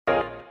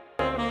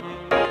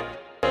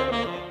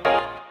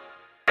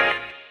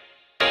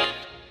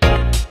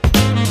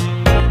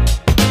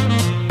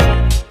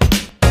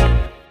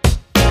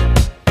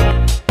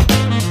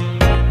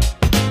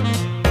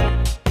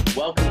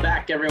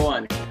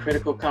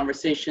Critical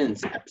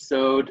Conversations,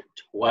 episode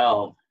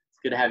 12. It's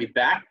good to have you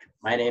back.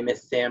 My name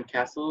is Sam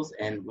Castles,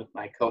 and with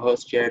my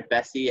co-host Jared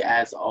Bessie,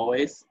 as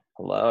always.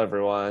 Hello,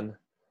 everyone.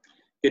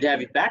 Good to have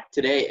you back.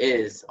 Today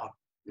is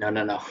not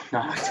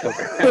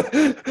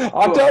October.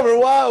 October,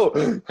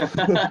 whoa!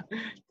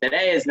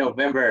 Today is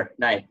November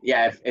 9th.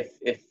 Yeah, if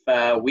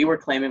we were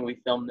claiming we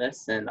filmed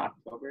this in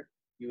October,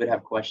 you would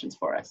have questions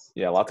for us.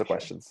 Yeah, lots of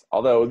questions.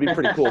 Although it would be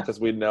pretty cool because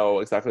we'd know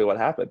exactly what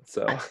happened.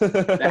 So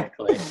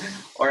Exactly.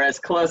 Or as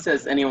close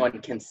as anyone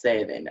can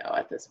say they know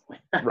at this point.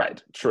 Right,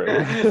 true.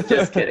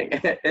 Just kidding.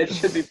 It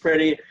should be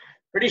pretty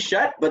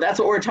shut, but that's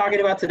what we're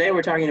talking about today.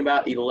 We're talking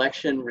about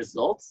election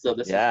results. So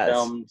this is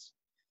filmed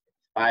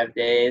 6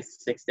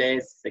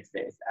 days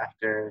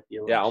after the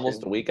election. Yeah,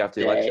 almost a week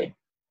after the election.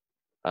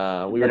 We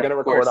were And going to of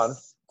record course- on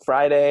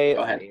Friday,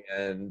 Go ahead.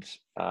 and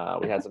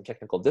we had some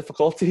technical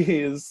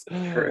difficulties.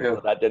 True.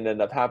 So that didn't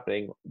end up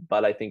happening,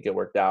 but I think it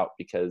worked out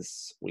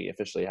because we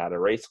officially had a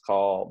race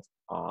called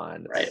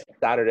on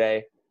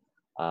Saturday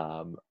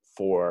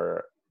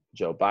for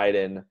Joe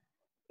Biden.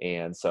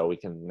 And so we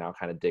can now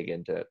kind of dig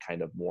into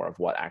kind of more of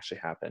what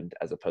actually happened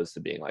as opposed to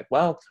being like,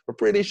 well, we're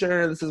pretty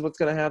sure this is what's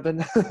going to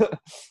happen.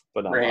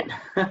 But not right.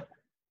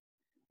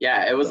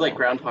 Yeah, it was like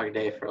Groundhog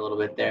Day for a little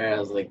bit there. I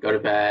was like, go to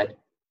bed,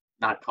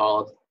 not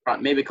called.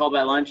 Maybe called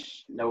by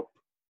lunch. Nope.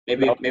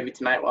 Maybe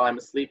tonight while I'm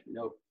asleep.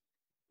 Nope.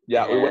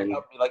 Yeah, we went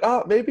up and like,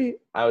 oh, maybe.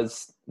 I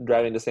was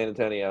driving to San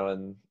Antonio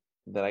and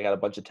then I got a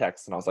bunch of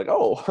texts and I was like,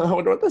 oh, I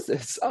wonder what this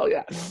is. Oh,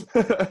 yeah.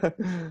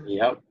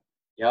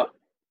 Yep.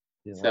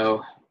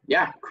 So,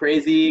 yeah,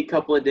 crazy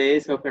couple of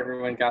days. Hope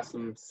everyone got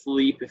some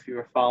sleep if you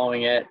were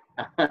following it.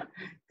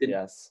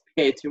 Didn't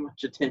pay too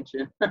much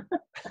attention.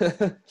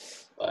 But,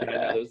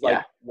 it was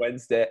like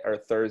Wednesday or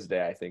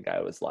Thursday, I think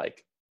I was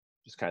like,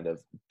 just kind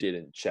of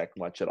didn't check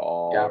much at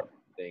all. Yeah.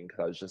 Because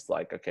I was just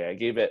like, okay, I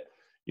gave it,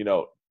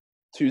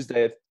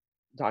 Tuesday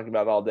talking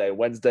about it all day,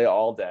 Wednesday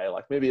all day,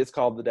 like maybe it's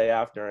called the day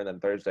after, and then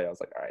Thursday I was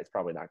like, all right, it's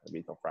probably not going to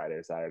be till Friday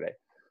or Saturday.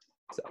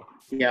 So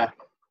yeah,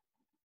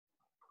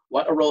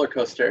 what a roller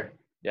coaster.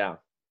 Yeah.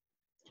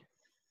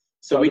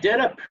 So we did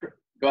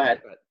go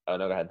ahead. Oh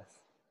no, go ahead.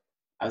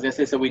 I was gonna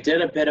say, so we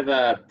did a bit of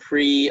a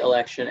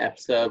pre-election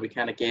episode. We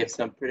kind of gave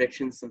some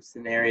predictions, some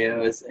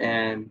scenarios,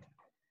 and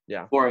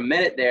for a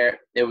minute there,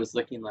 it was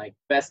looking like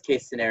best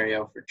case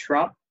scenario for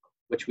Trump,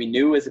 which we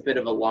knew was a bit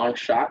of a long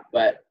shot,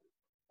 but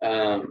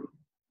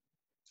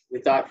we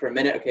thought for a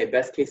minute, okay,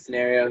 best case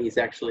scenario, he's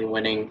actually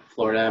winning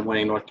Florida,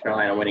 winning North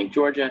Carolina, winning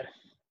Georgia,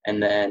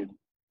 and then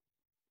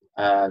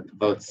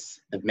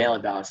the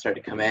mail-in ballots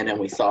started to come in, and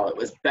we saw it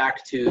was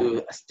back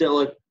to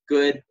still a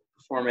good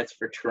performance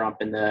for Trump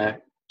and the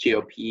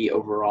GOP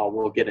overall.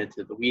 We'll get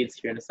into the weeds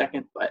here in a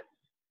second, but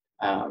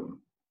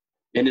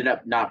ended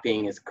up not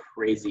being as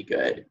crazy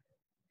good.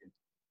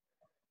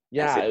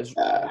 Yeah, it was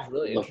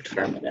really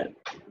interesting.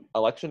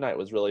 Election night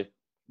was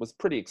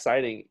pretty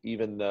exciting,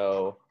 even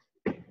though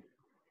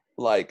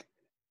like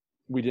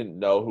we didn't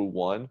know who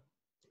won.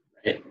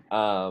 Right.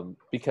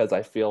 Because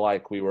I feel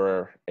like we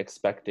were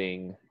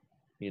expecting,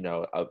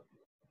 or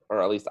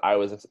at least I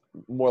was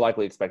more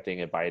likely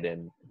expecting a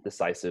Biden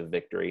decisive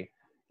victory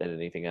than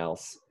anything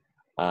else.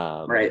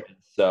 Right.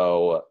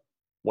 So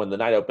when the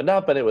night opened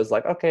up and it was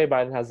like, okay,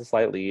 Biden has a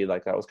slight lead,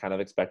 like that was kind of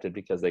expected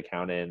because they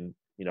count in,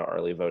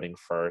 early voting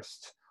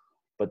first.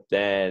 But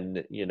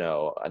then,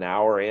 an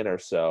hour in or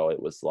so,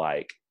 it was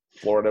like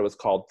Florida was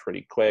called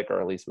pretty quick, or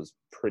at least was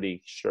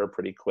pretty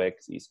quick.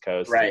 East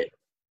Coast. Right.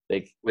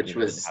 Which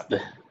was the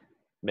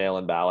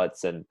mail-in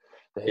ballots, and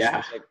the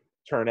Hispanic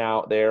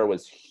turnout there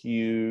was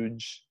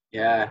huge.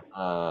 Yeah.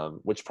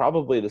 Which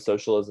probably the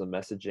socialism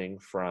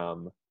messaging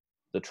from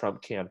the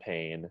Trump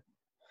campaign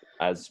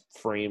as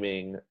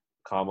framing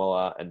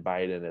Kamala and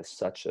Biden as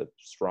such a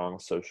strong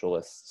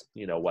socialist,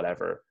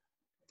 whatever.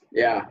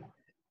 Yeah.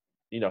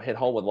 Hit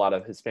home with a lot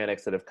of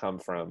Hispanics that have come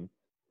from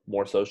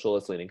more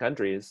socialist-leaning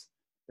countries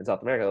in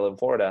South America that live in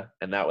Florida,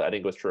 and that I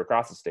think was true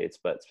across the states,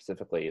 but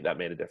specifically that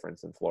made a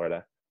difference in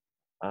Florida.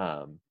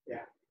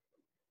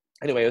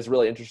 Anyway, it was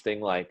really interesting.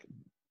 Like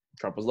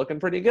Trump was looking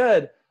pretty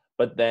good,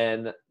 but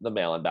then the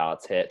mail-in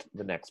ballots hit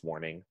the next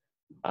morning,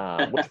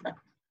 which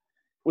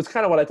was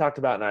kind of what I talked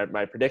about in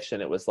my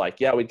prediction. It was like,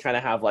 we'd kind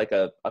of have like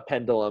a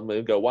pendulum.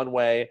 We'd go one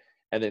way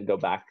and then go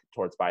back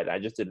towards Biden. I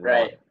just didn't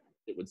realize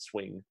it would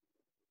swing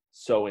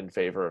so in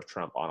favor of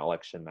Trump on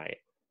election night.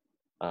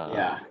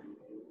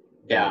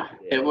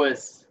 It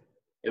was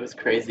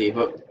crazy.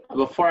 But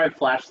before I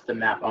flash the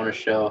map, I want to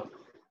show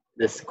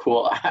this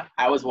cool.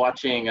 I was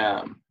watching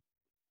the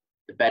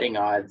betting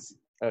odds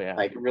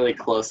like really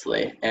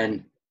closely,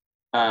 and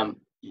I'll go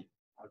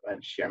ahead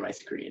and share my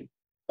screen.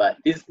 But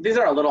these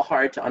are a little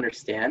hard to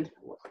understand.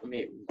 Let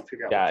me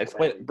figure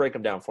out. Break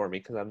them down for me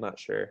because I'm not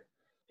sure.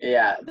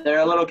 Yeah, they're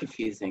a little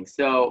confusing.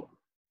 So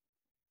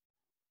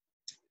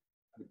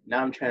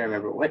now I'm trying to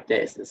remember what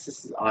day is this.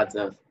 This is odds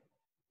of.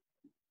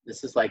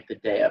 This is like the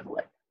day of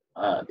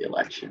the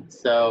election.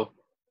 So,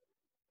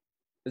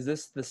 is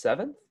this the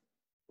 7th?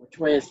 Which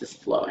way is this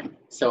flowing?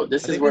 So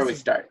this is where we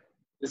start.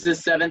 This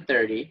is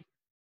 7:30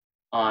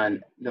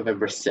 on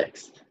November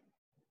 6th.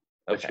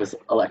 which was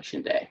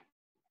election day,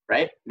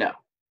 right? No.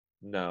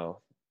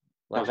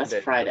 Election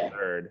that's Friday.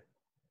 3rd.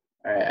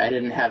 All right, I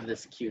didn't have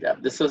this queued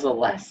up. This was a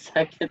last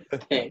second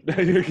thing. No,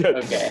 you're good.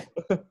 Okay,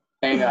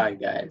 hang on,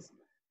 guys.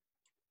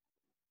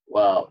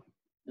 Well,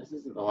 this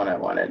isn't the one I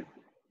wanted.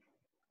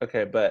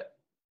 Okay, but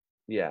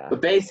yeah.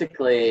 But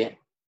basically,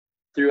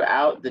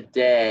 throughout the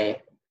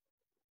day,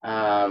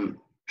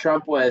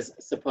 Trump was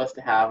supposed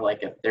to have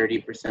like a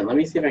 30%. Let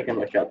me see if I can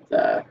look up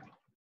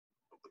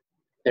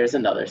there's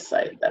another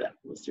site that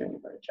was doing a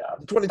better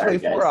job. The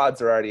 2024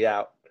 odds are already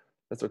out.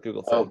 That's what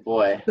Google said. Oh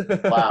boy.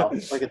 Wow.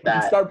 Look at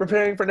that. Start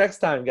preparing for next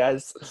time,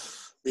 guys.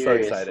 Seriously. So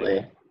exciting.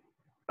 Okay.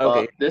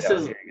 Well, this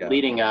is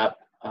leading up.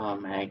 Oh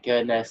my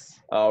goodness.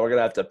 Oh, we're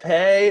gonna have to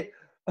pay.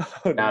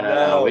 Oh,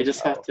 no. We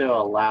just have to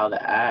allow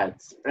the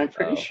ads. But I'm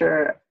pretty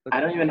sure I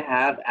don't even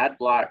have ad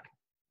block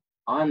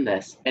on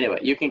this. Anyway,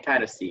 you can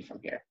kind of see from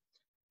here.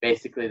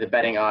 Basically, the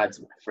betting odds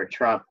for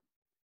Trump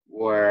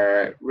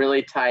were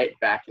really tight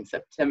back in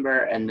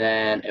September, and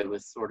then it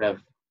was sort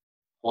of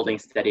holding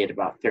steady at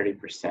about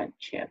 30%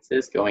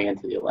 chances going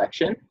into the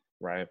election.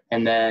 Right.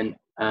 And then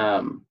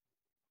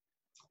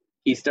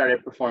he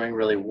started performing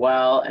really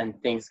well, and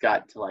things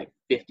got to like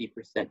 50%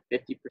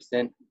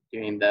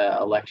 during the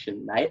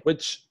election night.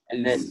 Which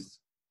is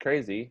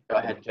crazy. Go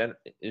ahead.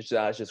 It's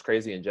just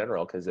crazy in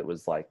general because it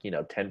was like,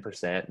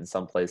 10% in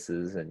some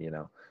places and,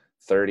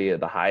 30 at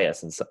the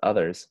highest in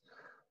others.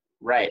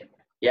 Right.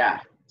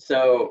 Yeah.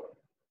 So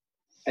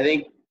I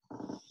think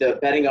the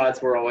betting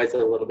odds were always a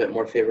little bit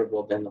more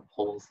favorable than the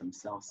polls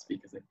themselves,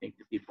 because I think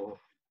the people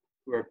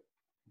who were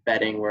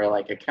betting were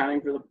like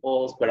accounting for the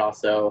polls, but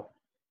also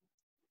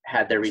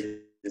had their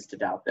reasons to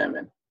doubt them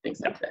and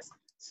things like this.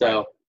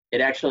 So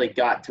it actually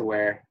got to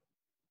where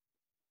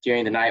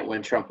during the night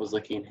when Trump was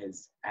looking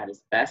at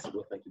his best, it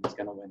looked like he was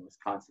going to win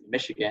Wisconsin and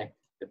Michigan.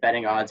 The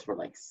betting odds were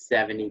like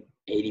 70,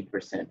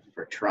 80%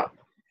 for Trump.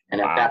 And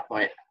at that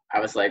point, I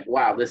was like,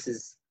 wow, this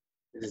is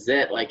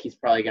it. Like, he's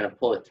probably going to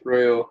pull it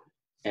through,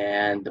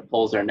 and the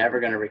polls are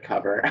never going to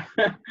recover.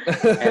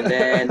 And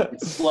then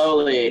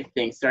slowly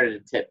things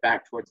started to tip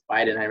back towards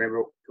Biden. I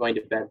remember going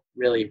to bed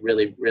really,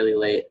 really, really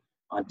late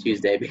on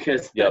Tuesday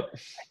because I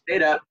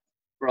stayed up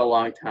for a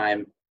long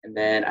time. And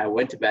then I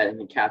went to bed, and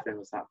then Catherine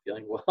was not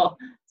feeling well.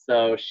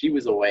 So she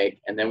was awake,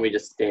 and then we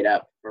just stayed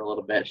up for a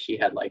little bit. She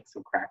had like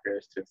some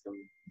crackers, took some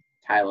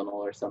Tylenol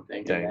or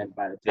something. Dang. And then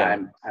by the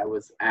time I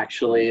was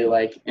actually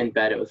like in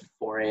bed, it was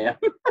 4 a.m.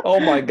 Oh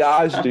my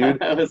gosh,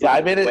 dude. I was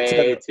I made it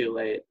way too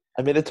late.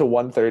 I made it to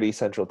 1:30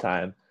 Central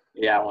Time.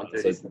 Yeah,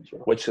 1:30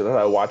 Central. Which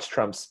I watched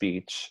Trump's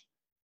speech.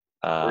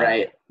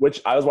 Right.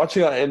 Which I was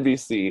watching on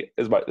NBC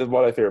is one of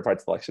my favorite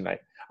parts of election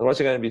night. I was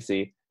watching on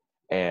NBC,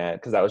 and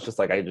because I was just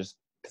like,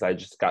 because I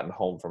just gotten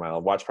home from my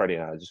watch party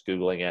and I was just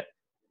Googling it.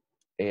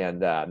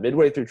 And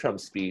midway through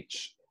Trump's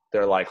speech,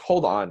 they're like,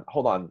 hold on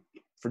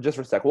for a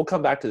sec. We'll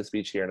come back to the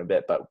speech here in a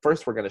bit, but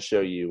first we're going to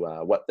show you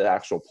what the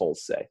actual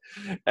polls say.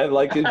 And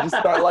like, you just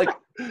start like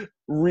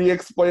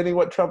re-explaining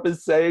what Trump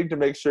is saying to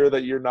make sure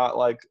that you're not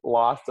like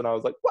lost. And I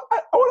was like, what?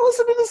 I want to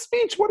listen to the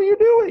speech. What are you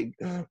doing?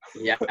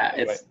 Yeah,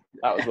 anyway,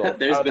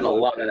 there's been a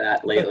lot of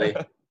that lately.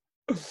 But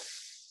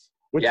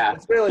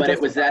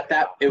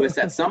it was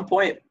at some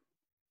point.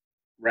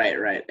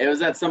 Right. It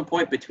was at some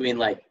point between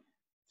like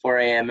 4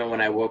 a.m. and when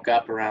I woke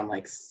up around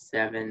like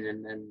 7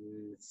 and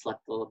then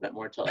slept a little bit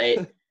more till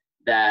 8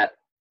 that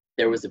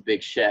there was a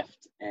big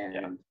shift,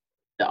 and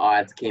the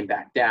odds came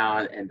back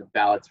down, and the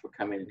ballots were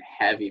coming in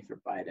heavy for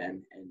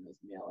Biden and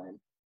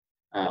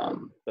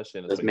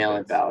those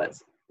mail-in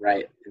ballots,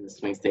 right, in the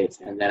swing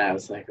states. And then I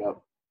was like,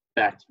 oh,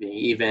 back to being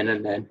even.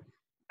 And then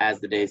as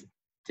the days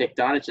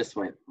ticked on, it just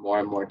went more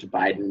and more to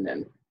Biden,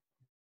 and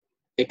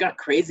it got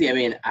crazy. I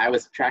mean, I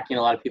was tracking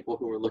a lot of people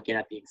who were looking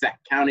at the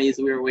exact counties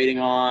we were waiting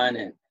on,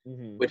 and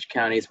which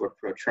counties were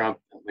pro-Trump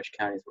and which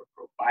counties were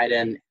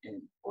pro-Biden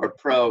or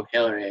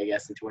pro-Hillary, I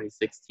guess, in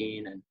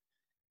 2016, and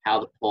how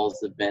the polls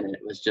have been. And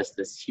it was just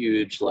this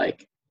huge,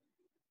 like,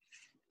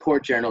 poor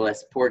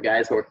journalists, poor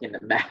guys working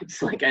the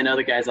maps. Like, I know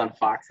the guys on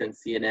Fox and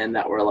CNN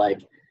that were, like,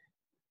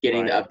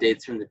 getting the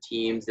updates from the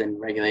teams and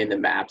regulating the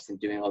maps and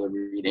doing all the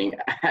reading.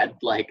 I had,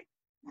 like,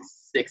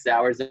 6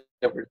 hours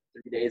over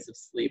 3 days of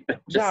sleep.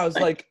 I was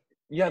like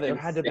they had to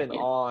have been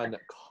on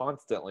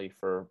constantly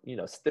for,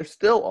 they're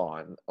still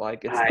on.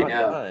 Like, it's not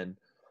done.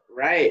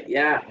 Right,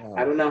 yeah.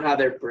 I don't know how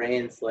their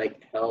brains,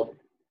 like, held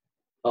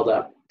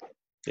up.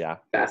 Yeah.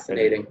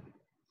 Fascinating.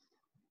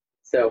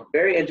 So,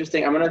 very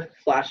interesting. I'm going to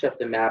flash up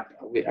the map.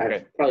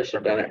 I probably should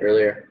have done it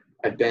earlier.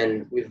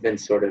 We've been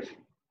sort of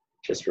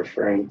just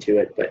referring to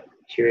it, but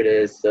here it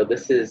is. So,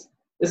 this is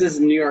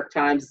New York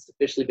Times. It's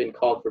officially been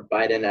called for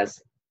Biden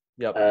as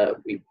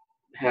we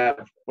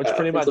have, which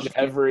pretty much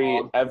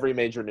every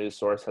major news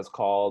source has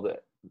called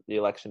the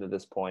election at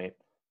this point.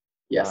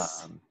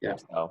 Yes.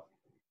 So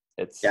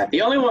it's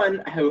the only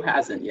one who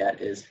hasn't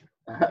yet is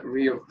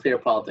Real Clear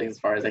Politics. As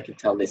far as I can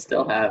tell, they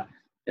still have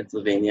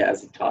Pennsylvania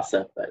as a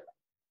toss-up,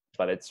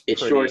 but it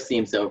sure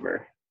seems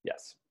over.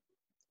 Yes,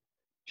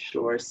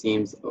 sure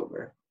seems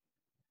over.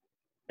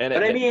 And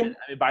I mean,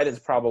 Biden's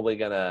probably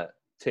gonna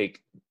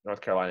take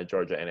North Carolina,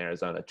 Georgia, and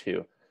Arizona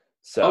too.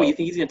 So, you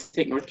think he's going to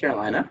take North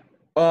Carolina?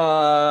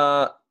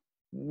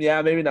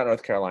 Yeah, maybe not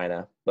North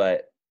Carolina,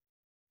 but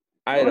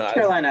North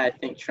Carolina, I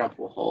think Trump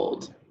will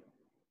hold.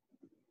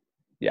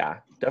 Yeah,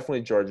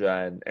 definitely Georgia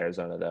and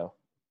Arizona, though.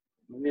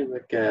 Let me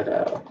look at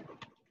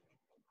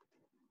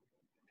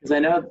because I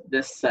know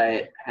this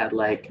site had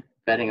like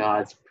betting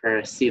odds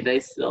per. See, they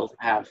still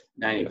have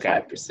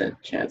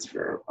 95% chance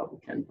for a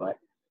Republican, but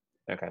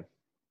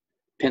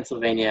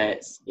Pennsylvania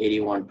is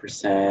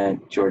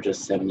 81%, Georgia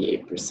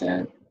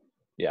 78%.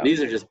 Yeah,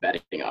 these are just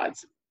betting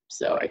odds,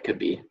 so it could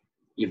be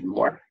even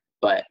more.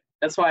 But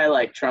that's why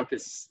like Trump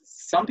is.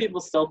 Some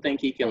people still think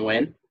he can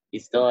win.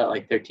 He's still at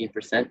like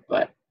 13%,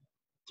 but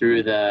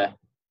through the.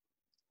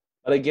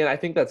 But again, I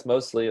think that's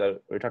mostly, we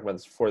were talking about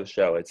this before the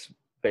show, it's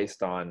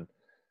based on,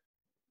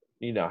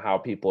 how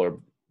people are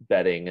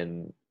betting,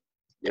 and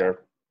there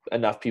are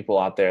enough people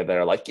out there that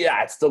are like,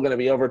 yeah, it's still going to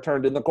be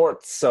overturned in the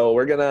courts, so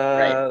we're going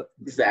to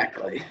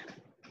exactly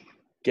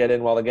get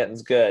in while the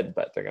getting's good,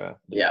 but they're going to.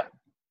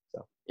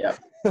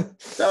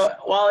 So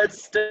while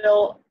it's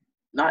still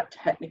not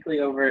technically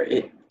over,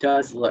 it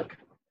does look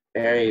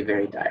very,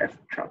 very dire for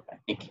Trump. I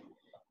think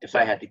if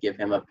I had to give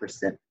him a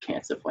percent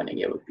chance of winning,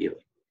 it would be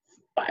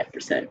like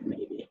 5%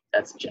 maybe.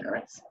 That's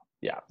generous.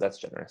 Yeah, that's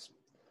generous.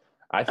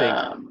 I think.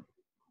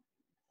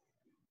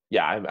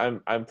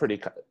 I'm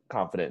pretty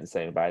confident in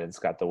saying Biden's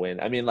got the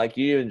win. I mean, like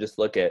you even just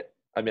look at.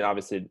 I mean,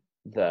 obviously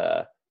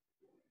the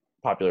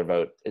popular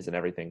vote isn't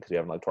everything because we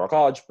have an electoral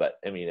college, but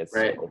I mean it's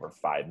over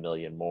 5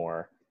 million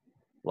more.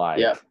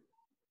 So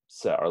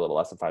or a little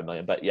less than 5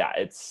 million, but yeah,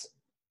 it's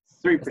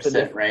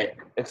 3%, right?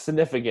 A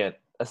significant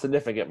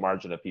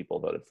margin of people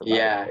voted for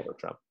Biden over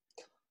Trump.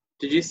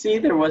 Did you see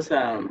there was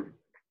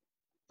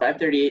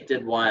 538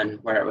 did one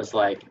where it was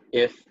like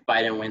if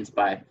Biden wins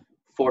by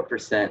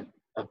 4%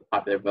 of the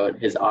popular vote,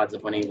 his odds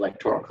of winning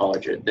electoral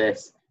college are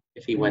this.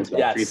 If he wins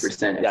by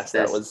 3%, yes,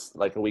 that was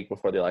like a week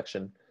before the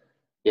election.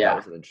 Yeah, that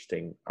was an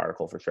interesting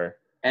article for sure.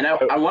 And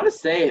I want to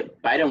say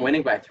Biden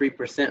winning by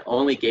 3%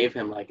 only gave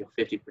him like a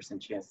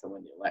 50% chance to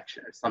win the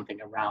election or something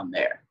around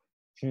there.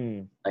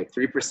 Like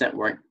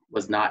 3%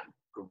 was not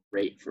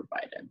great for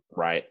Biden.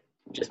 Right.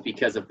 Just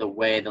because of the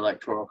way the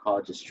electoral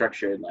college is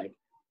structured. Like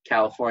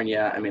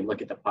California, I mean,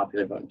 look at the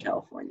popular vote in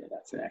California.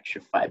 That's an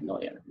extra 5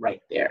 million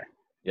right there.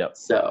 Yep.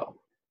 So,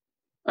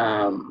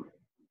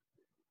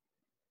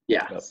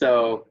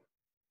 so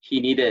he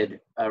needed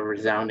a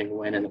resounding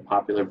win in the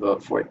popular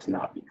vote for it to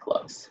not be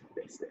close,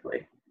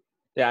 basically.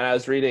 Yeah, and I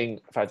was reading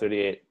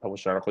 538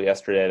 published an article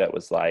yesterday that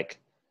was like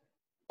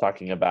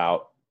talking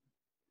about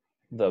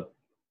the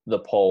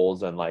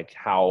polls and like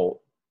how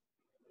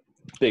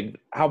big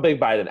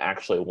Biden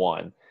actually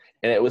won,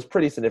 and it was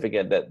pretty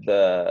significant that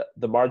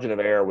the margin of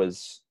error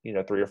was 3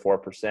 or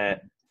 4%,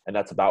 and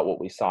that's about what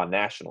we saw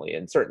nationally.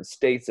 In certain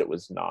states, it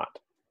was not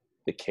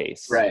the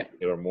case. Right,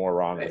 they were more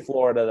wrong in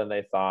Florida than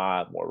they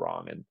thought, more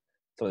wrong in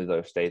some of these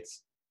other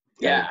states.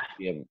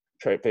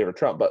 Favor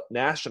Trump, but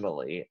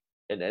nationally,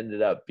 it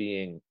ended up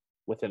being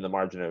within the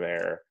margin of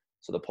error,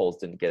 so the polls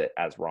didn't get it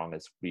as wrong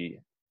as we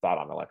thought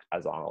on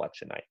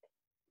election night.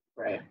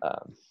 Right.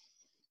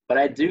 But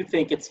I do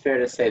think it's fair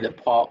to say the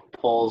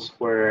polls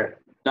were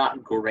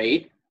not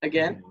great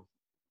again.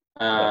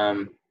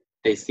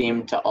 They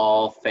seem to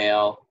all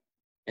fail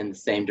in the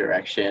same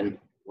direction,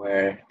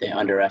 where they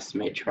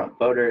underestimate Trump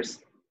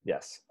voters.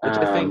 Yes. Which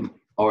I think,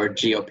 or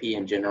GOP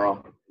in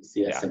general. You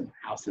see this in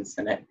House and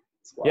Senate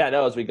as well. Yeah,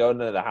 no, as we go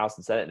into the House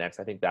and Senate next,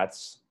 I think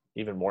that's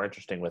even more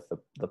interesting with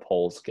the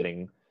polls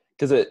getting,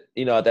 because at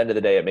the end of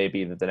the day, it may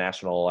be that the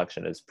national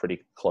election is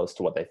pretty close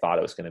to what they thought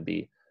it was going to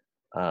be.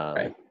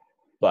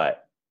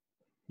 But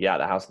yeah,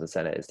 the House and the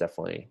Senate is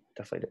definitely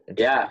interesting.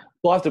 Yeah.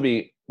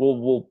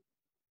 We'll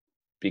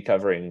be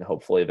covering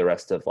hopefully the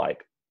rest of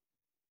like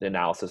the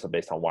analysis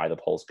based on why the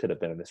polls could have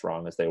been as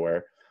wrong as they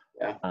were.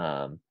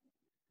 Yeah.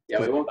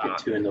 We won't get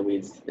too in the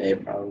weeds today,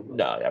 probably.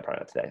 No, probably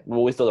not today.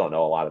 Well, we still don't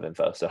know a lot of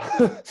info, so.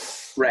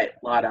 Right,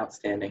 a lot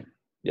outstanding.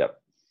 Yep.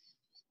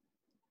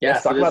 Yeah.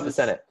 Let's talk about the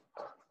Senate.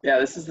 Yeah,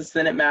 this is the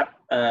Senate map.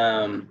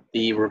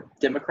 The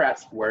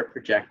Democrats were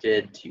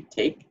projected to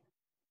take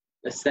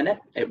the Senate.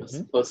 It was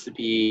supposed to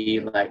be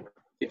like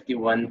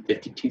 51,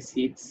 52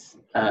 seats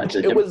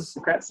to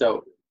Democrats.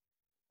 So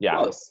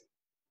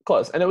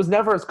close. And it was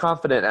never as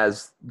confident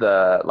as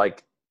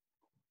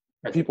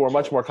people were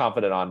much more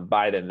confident on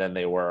Biden than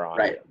they were on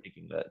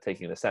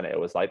taking the Senate. It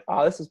was like,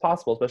 this is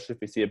possible, especially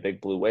if we see a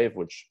big blue wave,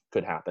 which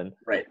could happen.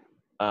 Right.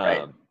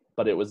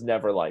 But it was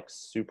never like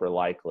super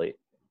likely.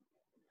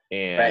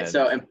 And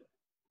go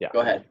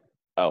ahead.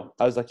 Oh,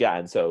 I was like,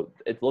 and so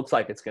it looks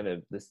like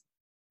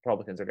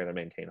Republicans are going to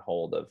maintain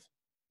hold of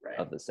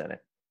the Senate.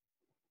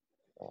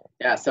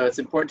 Yeah, so it's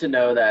important to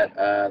know that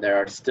there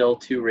are still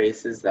two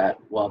races there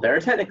are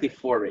technically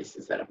 4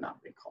 races that have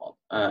not been called.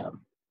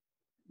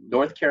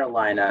 North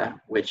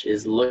Carolina, which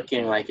is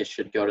looking like it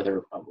should go to the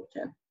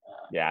Republican.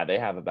 They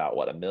have about,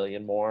 1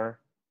 million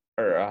more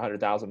or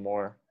 100,000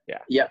 more? Yeah.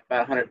 Yep,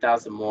 about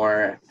 100,000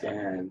 more.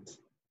 And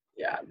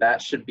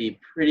that should be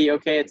pretty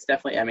okay. It's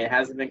definitely, it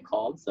hasn't been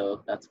called,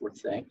 so that's worth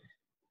saying.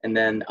 And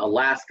then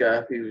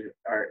Alaska,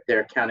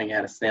 they're counting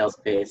at a snail's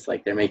pace,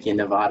 like they're making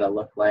Nevada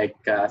look like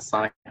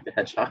Sonic the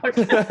Hedgehog.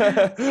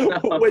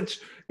 So, which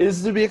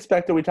is to be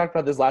expected. We talked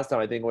about this last time.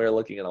 I think we were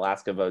looking at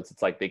Alaska votes.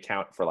 It's like they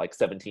count for like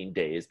 17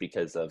 days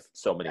because of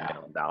so many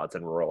mail-in ballots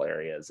in rural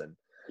areas. And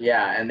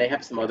and they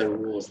have some other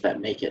rules that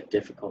make it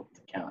difficult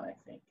to count, I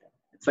think.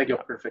 It's like a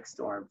perfect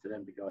storm for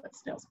them to go at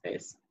snail's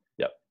pace.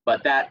 Yep.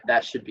 But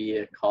that should be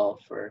a call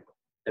for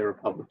the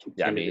Republican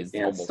candidate,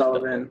 Dan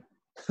Sullivan.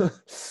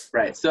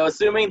 Right. So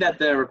assuming that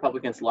the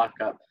Republicans lock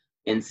up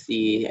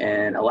NC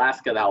and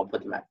Alaska, that will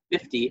put them at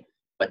 50.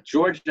 But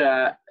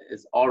Georgia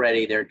is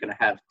already, they're going to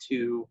have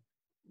 2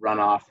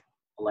 runoff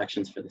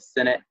elections for the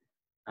Senate.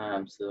 So I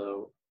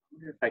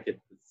wonder if I could,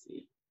 let's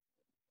see.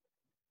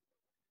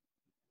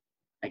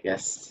 I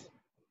guess,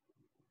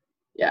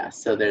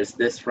 so there's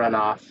this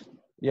runoff.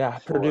 Yeah,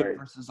 Purdue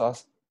versus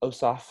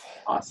Ossoff.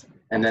 Awesome.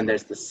 And then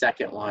there's the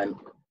second one,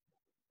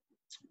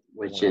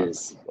 which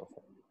is,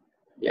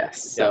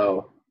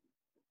 so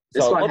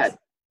this one had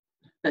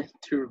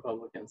 2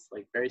 Republicans,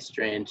 like very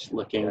strange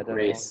looking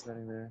race.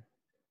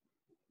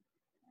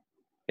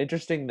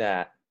 Interesting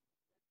that,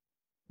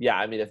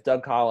 I mean, if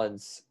Doug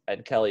Collins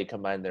and Kelly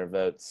combine their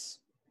votes,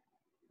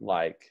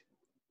 like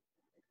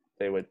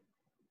they would,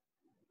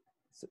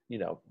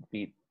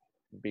 beat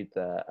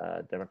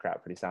the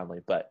Democrat pretty soundly.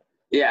 But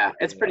yeah,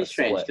 it's pretty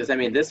strange because I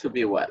mean, this would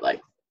be what,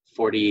 like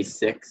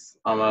 46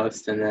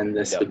 almost, and then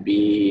this would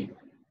be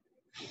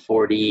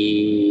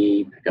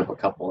 40, pick up a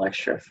couple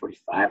extra,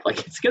 45.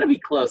 Like it's gonna be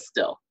close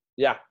still.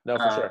 Yeah, no,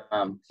 for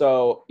sure.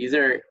 So these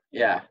are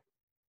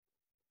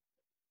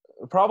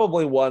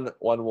probably one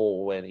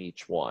will win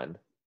each one.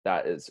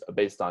 That is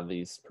based on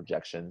these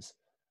projections.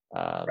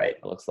 Right.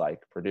 It looks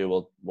like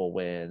Purdue will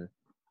win,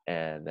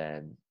 and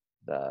then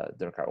the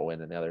Democrat will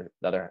win in the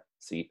other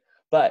seat.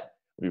 But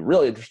what would be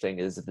really interesting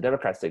is if the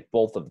Democrats take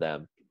both of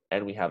them,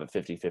 and we have a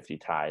 50-50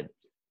 tied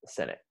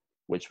Senate,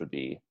 which would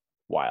be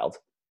wild,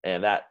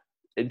 and that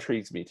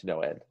intrigues me to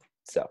no end.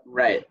 So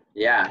right,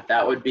 yeah,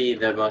 that would be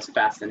the most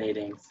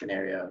fascinating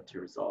scenario to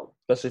resolve,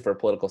 especially for a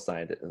political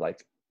scientist.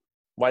 Like,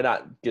 why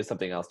not give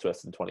something else to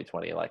us in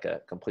 2020, like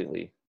a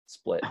completely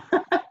split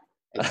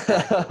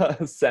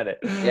Senate?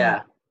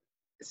 Yeah.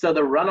 So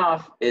the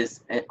runoff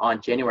is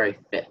on January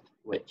 5th,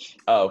 which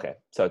okay,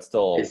 so it's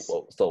still a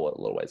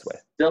little ways away.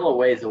 Still a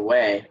ways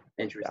away,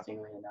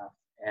 interestingly enough.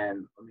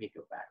 And let me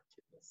go back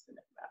to the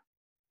Senate map.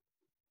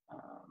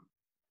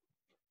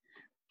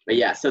 But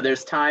yeah, so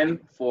there's time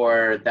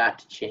for that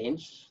to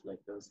change. Like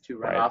those 2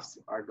 runoffs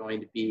are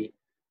going to be,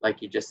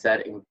 like you just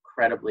said,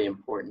 incredibly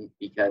important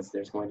because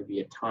there's going to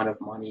be a ton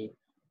of money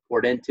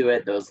poured into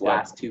it. Those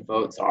last 2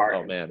 votes are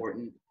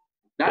important.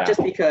 Not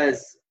just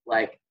because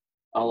like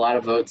a lot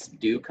of votes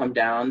do come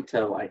down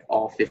to like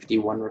all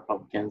 51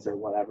 Republicans or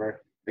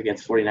whatever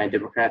against 49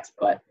 Democrats,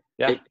 but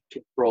it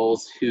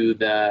controls who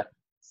the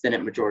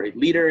Senate Majority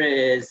Leader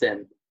is,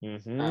 and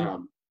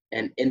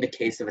and in the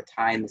case of a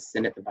tie in the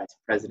Senate, the Vice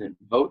President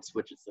votes,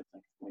 which is looking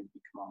like it's going to be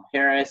Kamala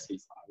Harris,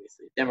 who's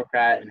obviously a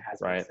Democrat and has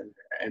been senator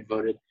and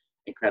voted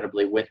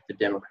incredibly with the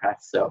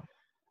Democrats. So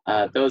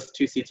those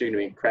 2 seats are going to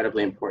be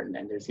incredibly important,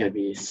 and there's going to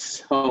be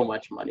so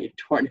much money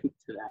torn into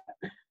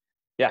that.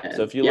 Yeah. And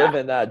so if you live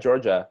in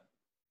Georgia,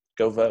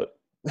 go vote.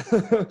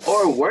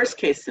 Or worst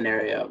case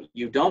scenario,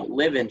 you don't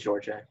live in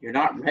Georgia, you're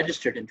not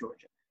registered in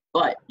Georgia,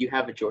 but you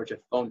have a Georgia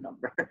phone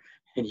number,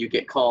 and you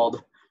get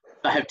called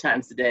 5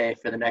 times a day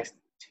for the next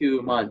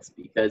 2 months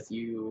because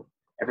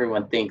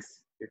everyone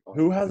thinks you're going.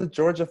 Who has a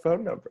Georgia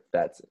phone number?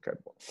 That's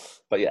incredible.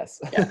 But yes.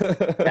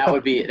 that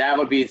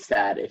would be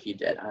sad if you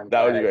did.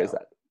 That would be very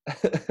sad.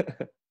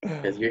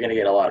 Because you're going to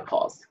get a lot of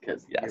calls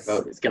because your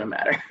vote is going to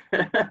matter.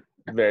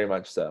 Very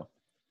much so.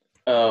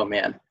 Oh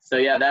man. So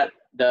yeah,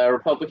 the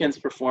Republicans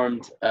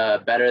performed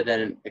better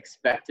than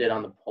expected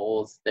on the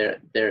polls.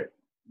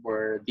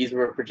 These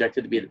were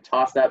projected to be the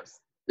toss-ups.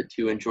 The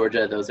 2 in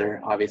Georgia, those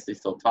are obviously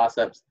still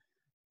toss-ups.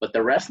 But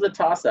the rest of the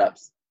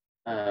toss-ups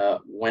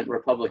went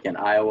Republican.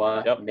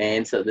 Iowa,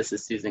 Maine. So this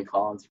is Susan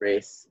Collins'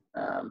 race.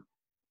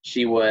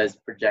 She was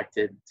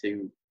projected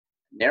to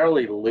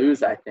narrowly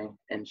lose, I think,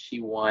 and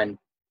she won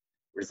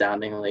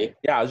resoundingly.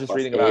 Yeah, I was just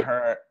reading about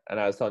her, and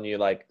I was telling you,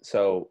 like,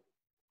 so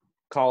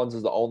Collins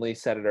is the only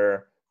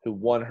senator who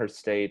won her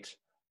state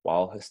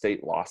while his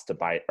state lost to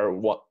Biden,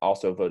 or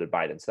also voted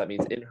Biden. So that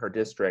means in her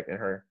district, in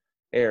her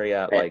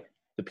area, like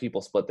the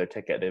people split their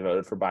ticket. They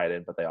voted for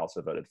Biden, but they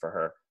also voted for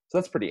her. So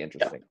that's pretty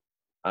interesting.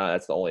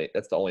 That's the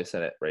only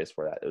Senate race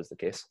where that was the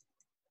case.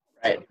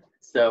 Right.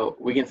 So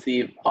we can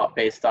see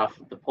based off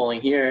of the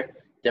polling here,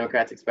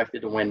 Democrats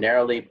expected to win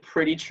narrowly.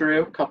 Pretty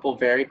true. A couple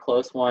very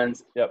close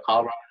ones.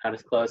 Colorado not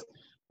as close.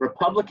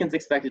 Republicans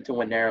expected to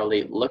win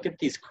narrowly. Look at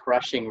these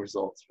crushing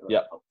results.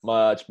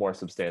 Much more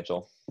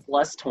substantial.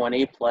 Plus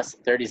 20, plus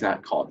 30 is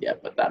not called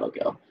yet, but that'll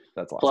go.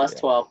 That's awesome. Plus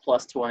 12,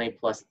 plus 20,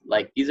 plus,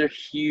 like, these are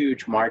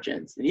huge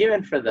margins. And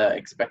even for the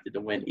expected to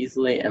win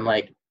easily, and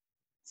like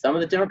some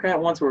of the Democrat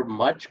ones were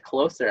much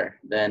closer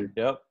than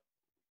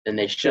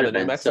they should have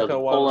been. New Mexico so the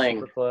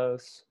polling was super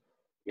close.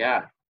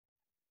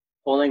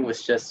 Polling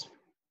was just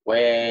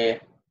way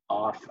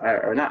off,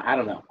 or not. I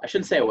don't know. I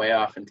shouldn't say way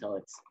off until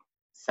it's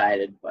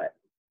decided, but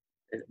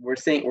we're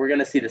going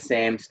to see the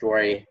same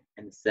story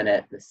in the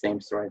Senate, the same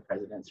story in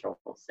presidential,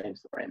 same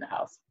story in the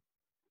House.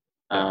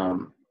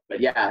 But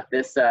yeah,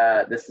 this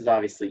is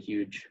obviously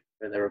huge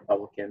for the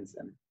Republicans,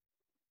 and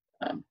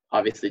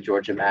obviously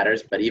Georgia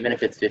matters. But even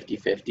if it's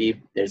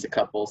 50-50, there's a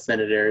couple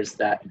senators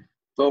that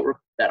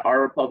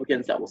are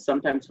Republicans that will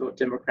sometimes vote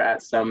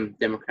Democrat. Some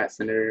Democrat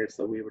senators.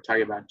 So we were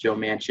talking about Joe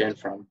Manchin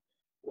from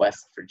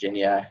West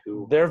Virginia,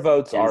 who their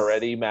votes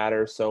already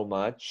matter so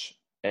much,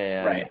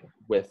 and right.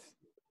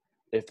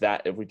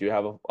 If we do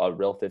have a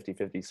real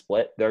 50-50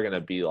 split, they're going to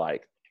be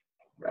like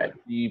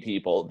the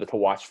people to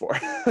watch for,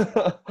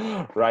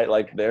 right?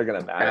 Like they're going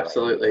to matter.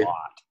 Absolutely. A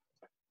lot.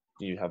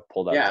 You have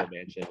pulled up Joe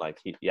Manchin, like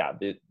they're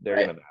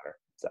going to matter.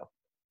 So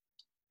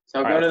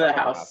I'll go to the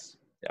House.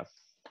 Yeah.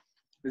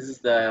 This is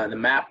the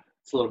map.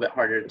 It's a little bit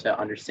harder to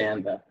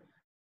understand the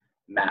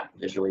map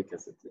visually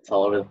because it's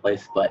all over the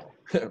place, but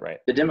right.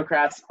 The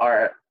Democrats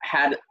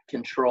had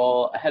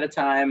control ahead of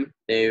time.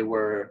 They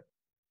were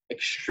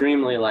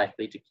extremely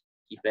likely to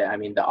keep it. I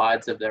mean, the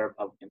odds of the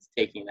Republicans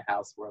taking the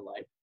House were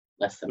like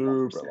less than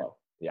 1%. Super low.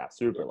 Yeah,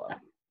 super low.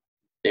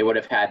 They would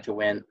have had to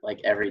win like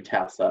every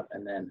toss-up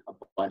and then a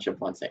bunch of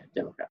one-second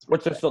Democrats.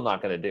 Which they're still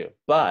not going to do.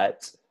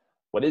 But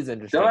what is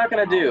interesting still not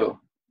going to do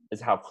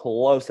is how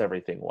close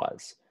everything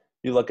was.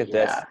 You look at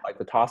this, like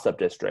the toss-up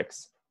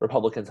districts,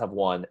 Republicans have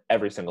won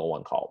every single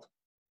one called.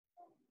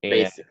 And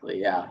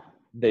basically, yeah.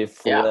 They've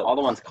flipped all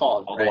the ones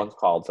called. All the ones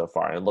called so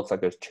far. And it looks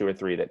like there's 2 or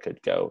 3 that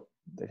could go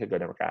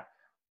Democrat.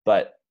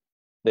 But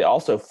they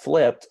also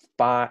flipped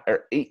 5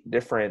 or 8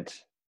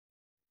 different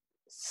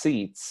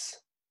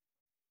seats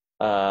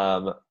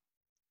that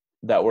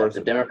were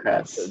the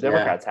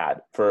Democrats.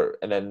 Had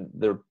and then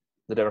the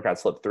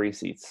Democrats flipped 3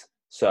 seats.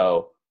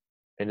 So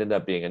it ended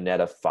up being a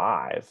net of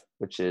 5,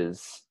 which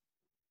is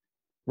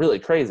really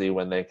crazy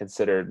when they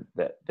considered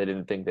that they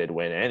didn't think they'd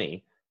win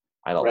any.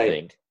 I don't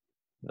think.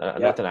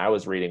 Nothing I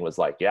was reading was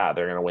like, they're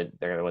gonna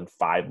win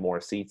 5 more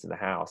seats in the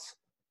House.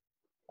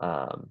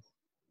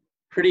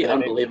 Pretty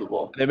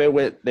unbelievable. They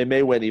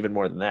may win even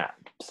more than that.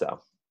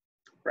 So.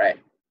 Right.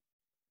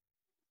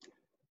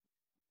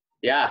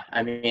 Yeah,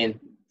 I mean,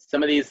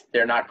 some of these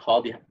they're not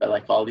called yet, but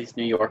like all these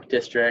New York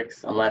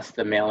districts, unless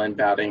the mail-in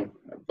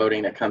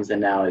voting that comes in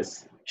now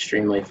is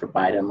extremely for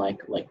Biden,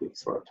 like we've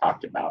sort of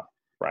talked about.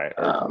 Right.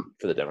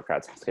 For the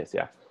Democrats in this case,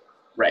 yeah.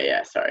 Right.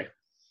 Yeah. Sorry,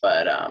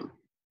 but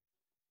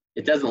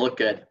it doesn't look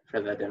good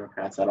for the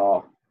Democrats at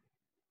all.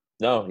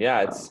 No.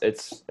 Yeah.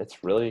 It's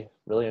really,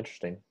 really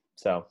interesting.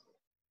 So.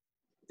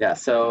 Yeah.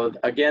 So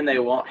again, they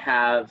won't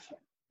have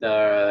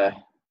the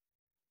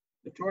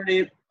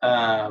majority,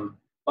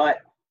 but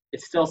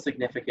it's still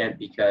significant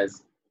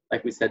because,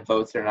 like we said,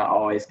 votes are not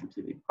always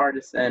completely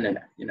partisan, and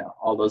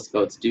all those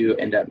votes do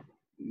end up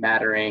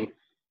mattering.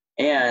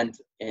 And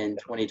in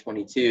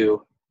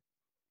 2022,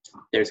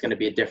 there's going to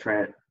be a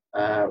different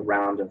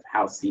round of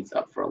House seats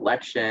up for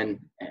election,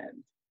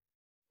 and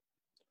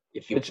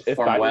if you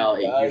perform well,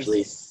 it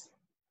usually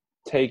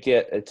take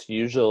it. It's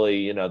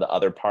usually the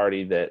other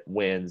party that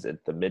wins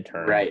at the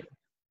midterm, right?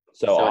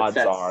 So odds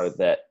are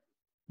that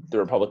the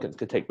Republicans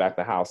could take back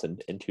the House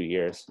in 2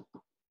 years,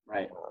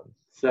 right?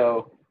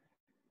 So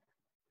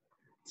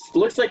it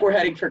looks like we're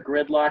heading for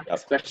gridlock,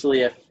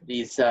 especially if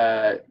these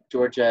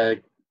Georgia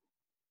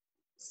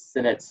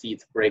Senate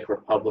seats break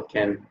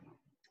Republican.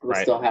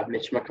 We'll still have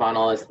Mitch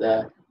McConnell as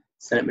the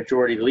Senate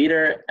Majority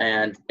Leader.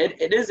 And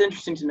it is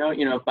interesting to note,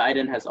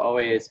 Biden has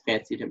always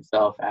fancied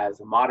himself as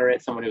a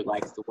moderate, someone who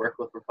likes to work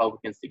with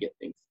Republicans to get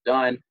things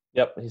done.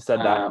 Yep, he said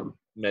that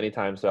many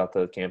times throughout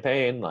the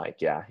campaign.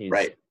 He's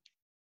right.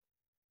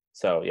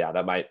 So yeah,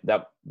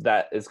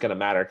 that is going to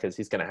matter because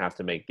he's going to have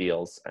to make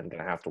deals and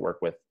going to have to work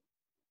with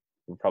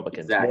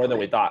Republicans more than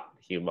we thought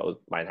he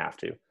might have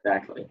to.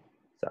 Exactly.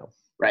 So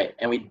right,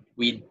 and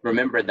we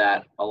remember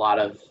that a lot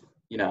of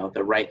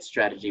the right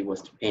strategy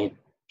was to paint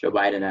Joe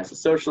Biden as a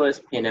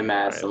socialist, paint him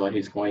as someone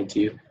who's going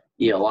to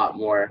be a lot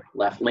more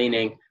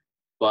left-leaning.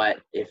 But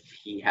if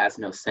he has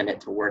no Senate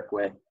to work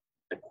with,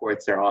 the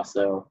courts are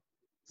also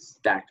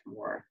stacked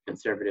more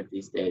conservative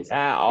these days.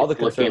 Yeah, all the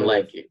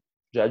conservative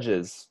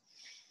judges.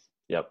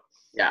 Yep.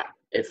 Yeah,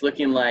 it's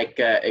looking like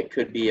it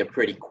could be a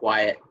pretty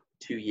quiet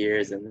 2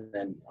 years, and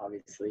then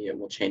obviously it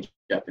will change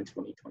up in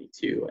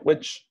 2022.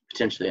 Which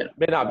potentially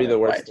may not be the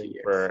worst thing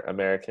for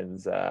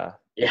Americans'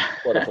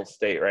 political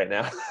state right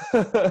now.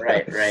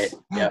 Right.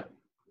 Yeah.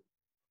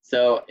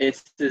 So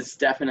it's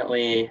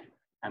definitely,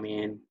 I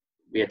mean,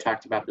 we had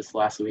talked about this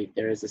last week.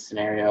 There is a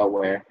scenario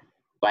where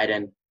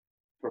Biden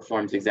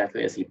performs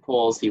exactly as he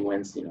polls. He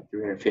wins,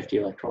 350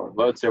 electoral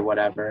votes or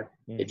whatever.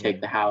 Mm-hmm. They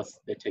take the House,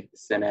 they take the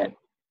Senate,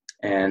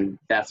 and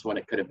that's when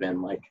it could have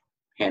been like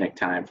panic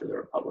time for the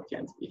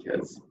Republicans,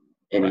 because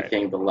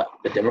anything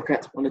the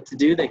Democrats wanted to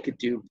do, they could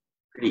do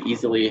pretty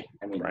easily.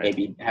 I mean,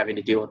 maybe having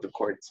to deal with the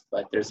courts,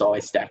 but there's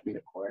always stacking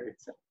the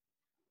courts and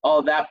all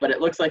of that. But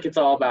it looks like it's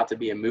all about to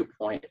be a moot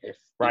point.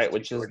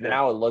 Which is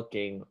now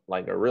looking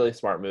like a really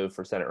smart move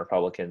for Senate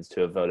Republicans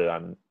to have voted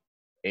on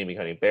Amy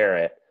Coney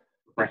Barrett.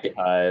 Right.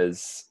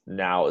 Because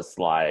now it's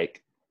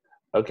like,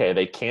 okay,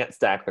 they can't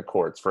stack the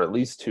courts for at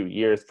least 2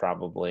 years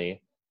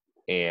probably,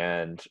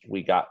 and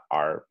we got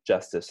our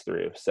justice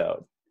through.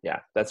 So yeah,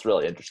 that's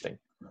really interesting.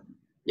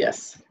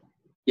 Yes.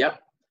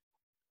 Yep.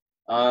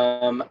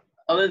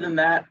 Other than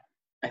that,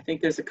 I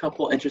think there's a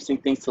couple interesting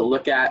things to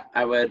look at.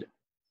 I would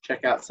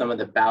check out some of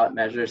the ballot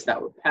measures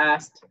that were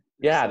passed.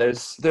 Yeah,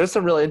 there's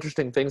some really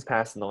interesting things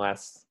passed in the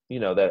last,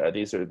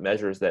 these are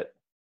measures that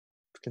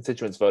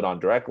constituents vote on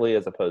directly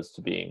as opposed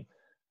to being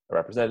a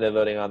representative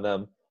voting on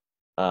them.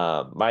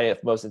 My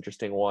most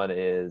interesting one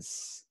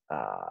is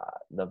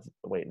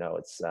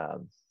it's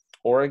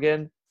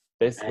Oregon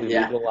basically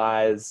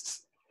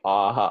legalized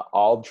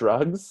all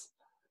drugs,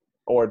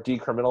 or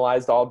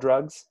decriminalized all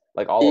drugs,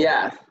 like all of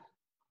them.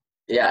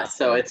 Yeah,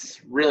 so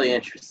it's really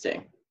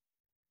interesting.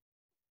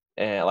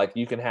 And like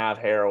you can have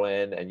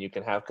heroin and you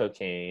can have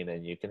cocaine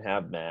and you can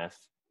have meth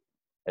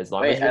as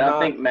long as you're I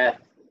don't think meth.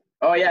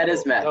 Oh yeah, it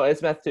is meth. No,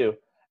 it's meth too.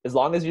 As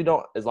long as you're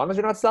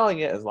not selling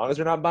it, as long as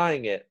you're not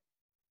buying it,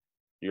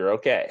 you're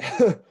okay.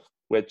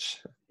 Which,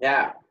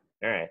 yeah,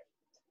 all right,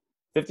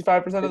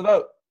 55% of the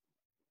vote.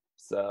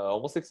 So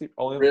almost 60,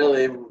 only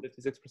really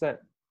 56%.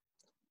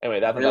 Anyway,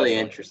 that's really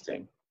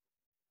interesting.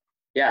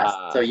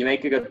 Yeah, so you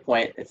make a good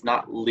point. It's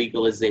not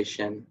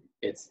legalization;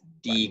 it's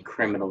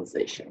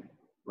decriminalization,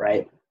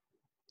 right?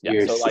 Yeah,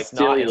 You're so like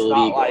still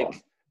illegal.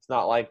 It's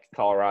not like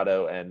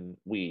Colorado and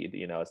weed.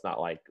 It's not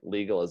like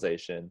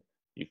legalization.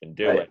 You can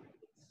do it.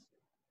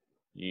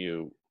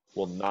 You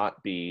will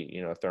not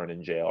be, thrown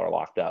in jail or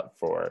locked up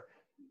for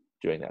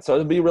doing that. So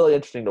it'll be really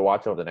interesting to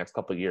watch over the next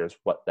couple of years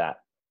what that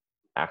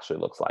actually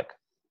looks like.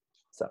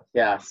 So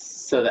yeah,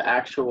 so the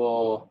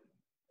actual.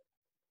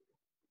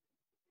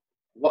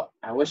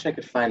 I wish I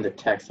could find the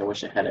text. I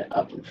wish I had it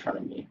up in front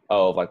of me.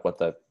 Oh, like what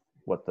the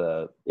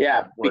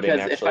yeah,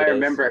 because if I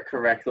remember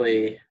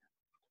correctly,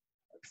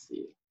 let's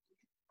see.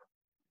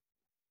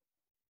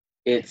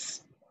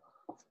 It's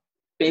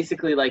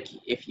basically like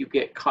if you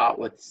get caught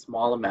with a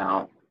small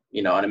amount,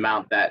 an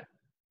amount that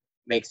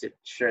makes it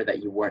sure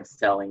that you weren't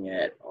selling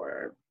it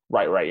or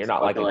right. You're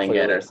not like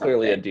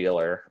clearly a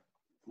dealer.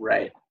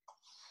 Right.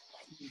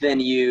 Then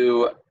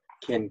you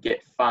can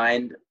get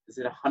fined. Is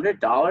it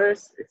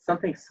 $100? It's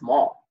something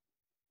small.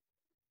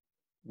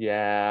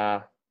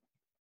 Yeah.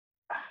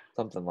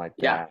 Something like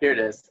that. Yeah, here it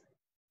is.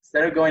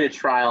 Instead of going to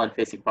trial and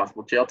facing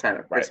possible jail time,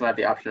 a person will have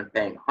the option of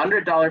paying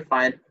 $100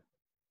 fine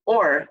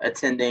or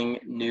attending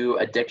new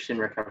addiction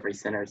recovery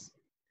centers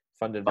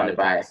funded by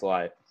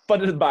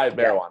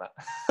marijuana.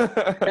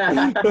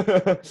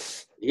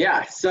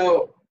 Yeah,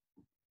 so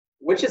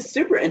which is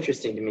super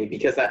interesting to me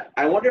because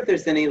I wonder if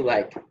there's any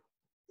like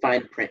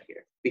fine print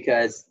here,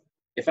 because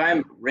if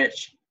I'm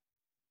rich,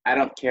 I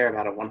don't care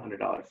about a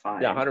 $100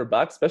 fine. Yeah,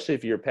 $100, especially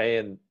if you're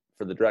paying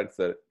for the drugs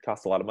that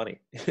cost a lot of money.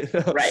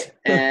 Right.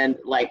 And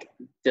like,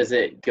 does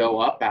it go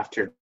up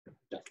after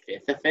the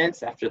 5th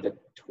offense, after the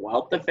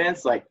 12th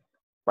offense? Like,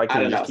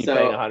 can you just keep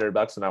paying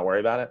 $100 and not worry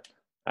about it?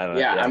 I don't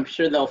know. Yeah, I'm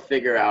sure they'll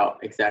figure out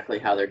exactly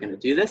how they're going to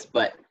do this,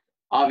 but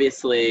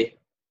obviously,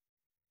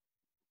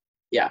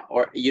 yeah,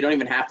 or you don't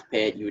even have to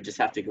pay it. You would just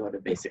have to go to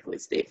basically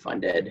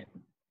state-funded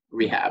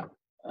rehab.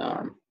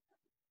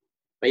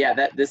 But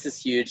yeah, this is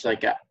huge.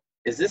 Like,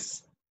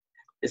 is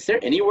there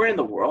anywhere in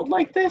the world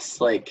like this?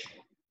 Like,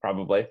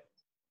 probably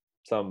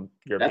some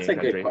European country.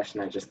 That's a good question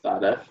I just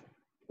thought of.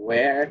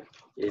 Where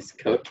is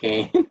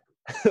cocaine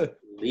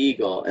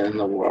legal in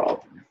the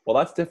world? Well,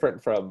 that's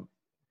different from.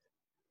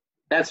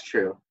 That's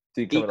true.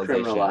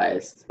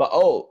 Decriminalized. But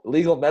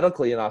legal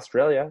medically in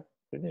Australia.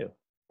 Who knew?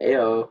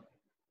 Ayo.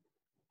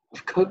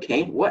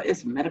 Cocaine? What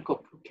is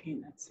medical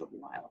cocaine? That's so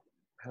wild.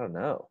 I don't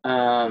know.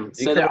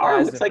 So there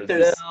are. Looks like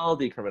there's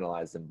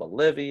decriminalized in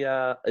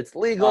Bolivia. It's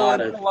legal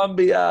in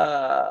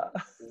Colombia.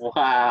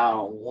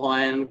 Wow,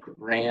 1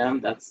 gram.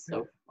 That's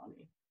so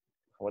funny.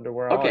 I wonder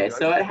where. Okay,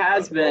 so it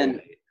has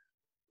been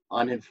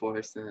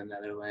unenforced in the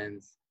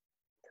Netherlands.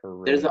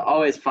 Peru. There's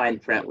always fine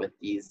print with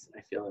these.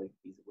 I feel like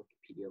these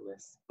Wikipedia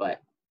lists,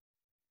 but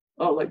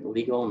like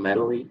legal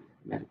medically,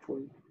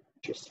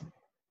 interesting.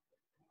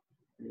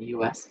 In the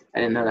U.S.,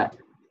 I didn't know that.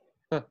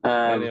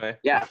 Anyway,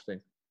 yeah.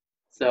 Interesting.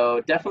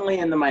 So definitely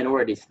in the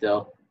minority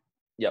still.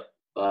 Yep.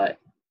 But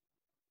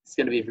it's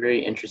going to be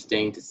very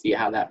interesting to see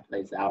how that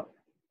plays out.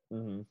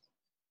 Mm-hmm.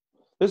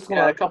 There's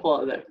a couple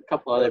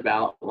other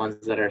ballot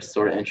ones that are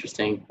sort of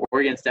interesting.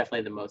 Oregon's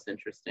definitely the most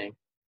interesting.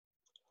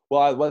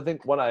 Well, I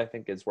think some I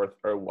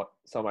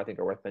think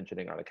are worth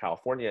mentioning are the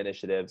California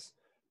initiatives.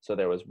 So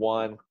there was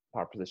one,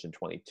 Proposition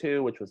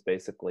 22, which was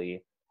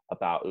basically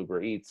about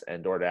Uber Eats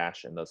and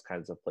DoorDash and those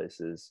kinds of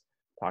places,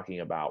 talking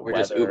about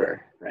just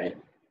Uber, right?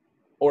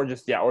 Or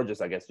just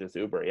I guess just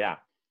Uber, yeah.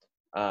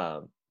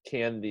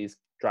 Can these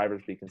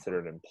drivers be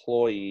considered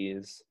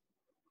employees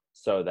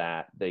so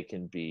that they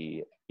can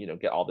be,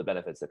 get all the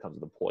benefits that comes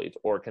with employees,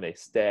 or can they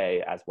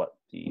stay as what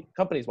the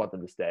companies want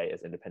them to stay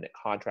as independent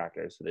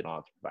contractors, so they don't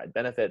have to provide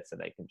benefits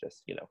and they can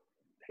just,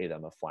 pay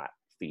them a flat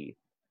fee.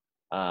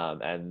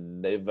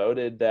 And they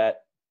voted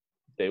that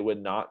they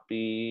would not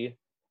be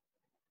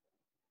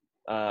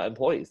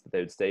employees, that they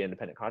would stay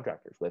independent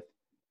contractors with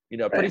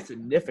pretty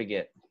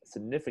significant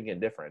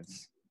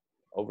difference.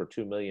 Over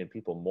 2 million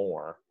people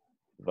more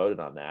voted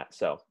on that.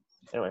 So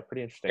anyway,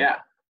 pretty interesting. Yeah,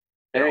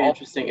 very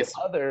interesting.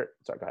 Sorry, go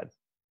ahead.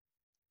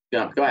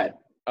 Yeah, go ahead.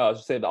 I was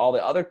just saying that all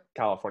the other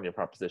California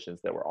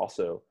propositions that were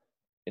also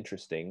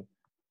interesting.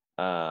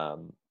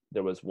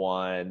 There was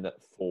one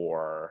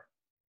for,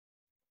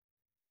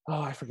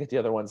 I forget the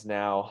other ones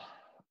now.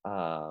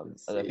 I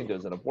think there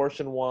was an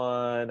abortion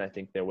one. I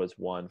think there was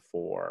one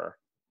for,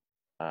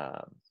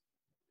 it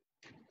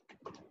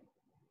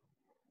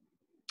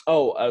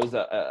was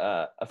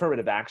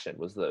affirmative action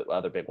was the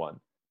other big one.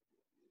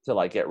 To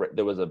like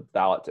there was a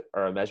ballot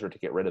or a measure to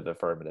get rid of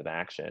affirmative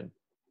action,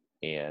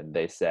 and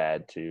they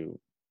said to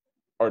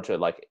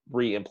like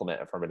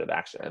re-implement affirmative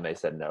action, and they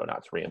said no,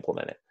 not to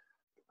re-implement it.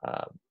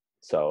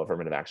 So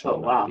affirmative action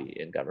will not be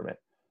in government.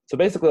 So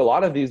basically, a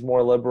lot of these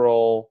more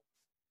liberal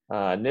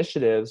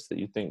initiatives that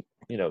you think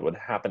would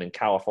happen in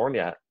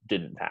California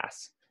didn't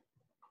pass.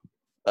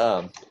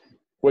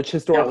 Which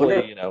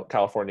historically,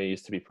 California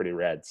used to be pretty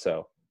red.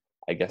 So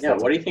I guess. Yeah.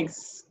 What do you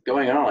think's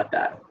going on with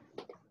that?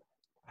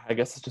 I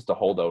guess it's just a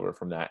holdover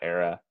from that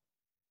era.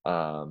 /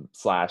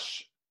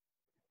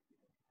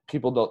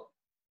 people don't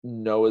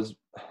know as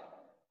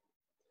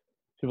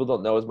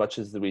much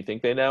as we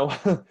think they know.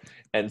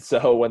 And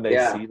so when they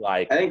see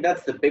I think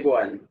that's the big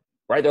one.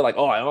 Right. They're like,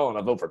 oh, I don't want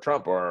to vote for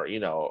Trump or,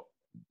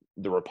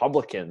 the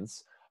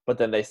Republicans. But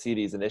then they see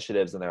these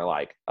initiatives and they're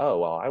like, oh,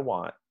 well, I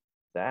want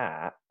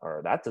that,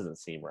 or that doesn't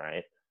seem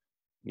right.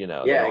 They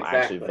don't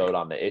actually vote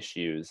on the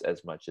issues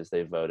as much as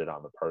they voted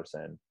on the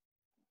person.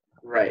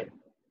 Right.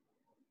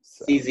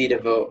 So. It's easy to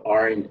vote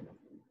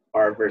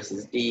R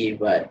versus D,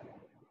 but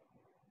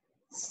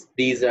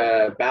these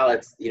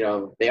ballots,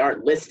 they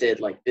aren't listed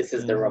like this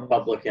is the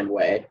Republican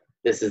way,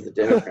 this is the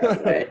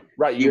Democrat way.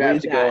 Right. You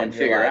have to go and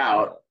figure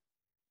out.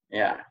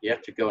 Yeah, you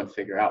have to go and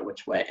figure out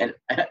which way. And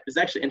it's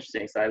actually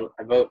interesting. So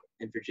I vote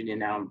in Virginia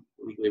now. I'm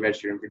legally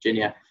registered in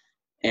Virginia.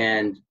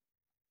 And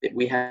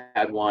we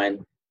had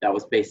one that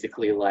was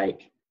basically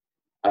like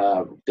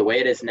the way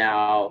it is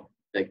now,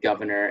 the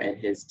governor and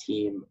his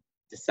team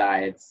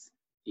decides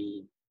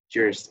the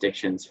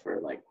jurisdictions for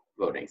like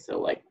voting. So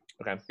like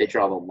they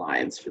draw the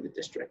lines for the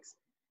districts.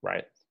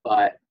 Right.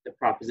 But the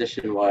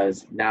proposition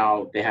was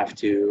now they have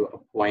to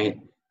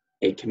appoint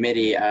a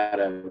committee out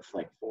of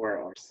like 4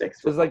 or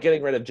 6. So it's like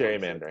getting rid of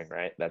gerrymandering,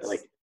 right? That's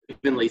like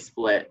evenly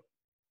split.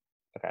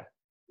 Okay.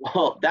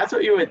 Well, that's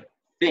what you would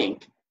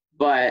think,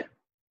 but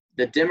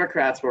the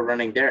Democrats were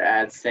running their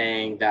ads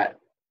saying that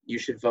you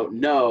should vote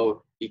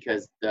no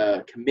because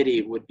the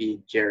committee would be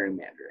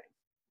gerrymandering,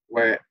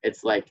 where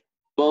it's like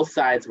both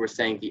sides were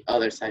saying the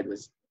other side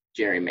was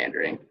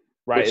gerrymandering.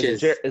 Right.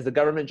 Is the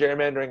government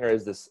gerrymandering, or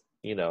is this,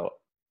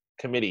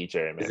 committee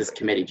gerrymandering? Is this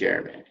committee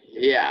gerrymandering?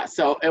 Yeah.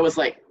 So it was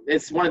like,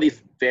 it's one of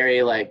these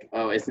very like,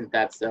 oh, isn't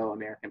that so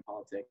American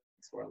politics,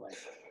 where like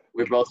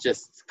we're both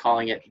just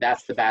calling it,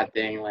 that's the bad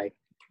thing. Like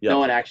no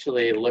one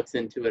actually looks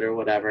into it or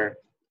whatever.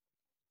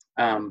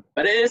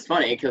 But it is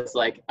funny because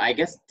like, I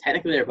guess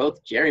technically they're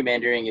both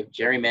gerrymandering if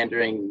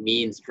gerrymandering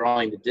means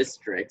drawing the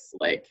districts,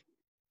 like,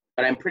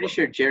 but I'm pretty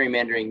sure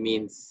gerrymandering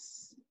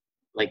means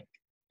like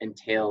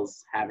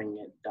entails having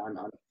it done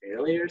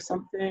unfairly or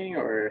something,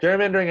 or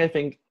gerrymandering, I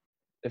think,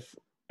 if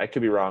I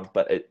could be wrong,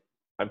 but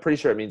I'm pretty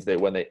sure it means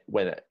that when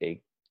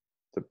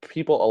the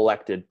people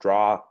elected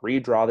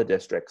redraw the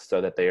districts so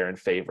that they are in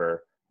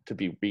favor to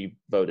be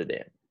re-voted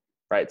in,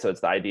 right? So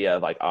it's the idea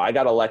of like, oh, I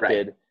got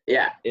elected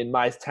in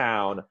my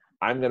town,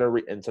 I'm gonna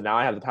and so now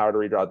I have the power to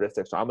redraw the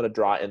districts, so I'm gonna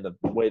draw in the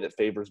way that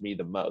favors me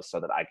the most so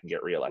that I can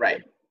get reelected.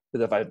 Right.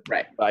 Because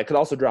I could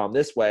also draw them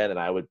this way, and then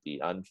I would be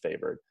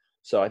unfavored.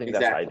 So I think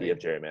that's the idea of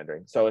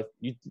gerrymandering. So if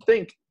you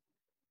think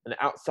an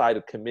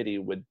outside committee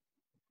would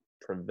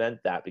prevent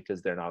that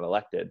because they're not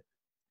elected,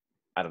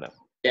 I don't know.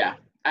 Yeah,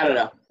 I don't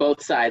know.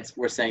 Both sides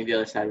were saying the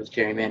other side was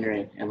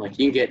gerrymandering, and like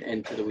you can get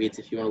into the weeds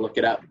if you want to look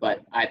it up, but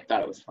I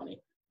thought it was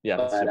funny. Yeah,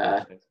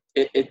 but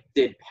it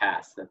did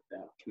pass that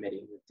the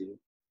committee would do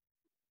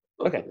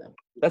both of them.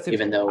 That's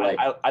even though like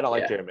I don't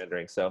like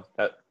gerrymandering, so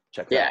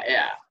check that out.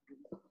 Yeah.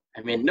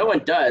 I mean, no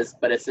one does,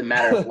 but it's a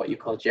matter of what you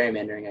call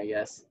gerrymandering, I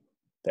guess.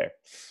 There.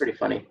 Pretty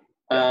funny.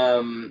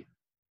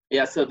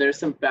 So there's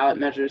some ballot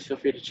measures. Feel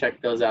free to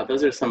check those out.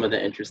 Those are some of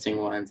the interesting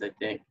ones, I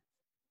think.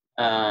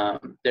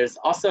 There's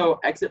also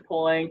exit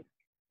polling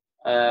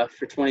for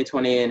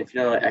 2020. And if you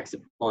don't know what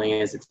exit polling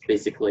is, it's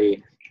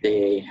basically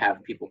they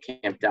have people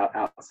camped out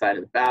outside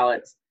of the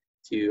ballots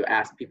to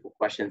ask people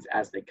questions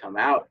as they come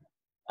out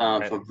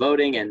from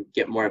voting and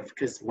get more.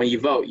 Because when you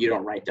vote, you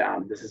don't write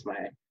down, this is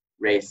my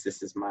race,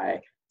 this is my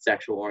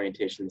sexual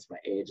orientation, this is my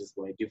age, this is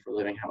what I do for a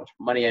living, how much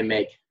money I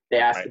make. They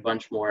ask a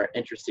bunch more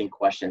interesting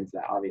questions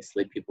that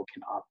obviously people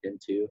can opt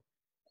into,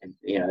 and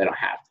they don't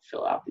have to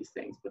fill out these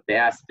things, but they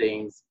ask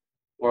things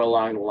more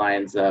along the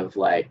lines of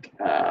like,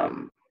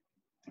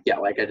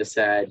 like I just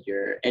said,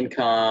 your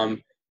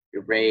income,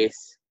 your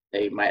race.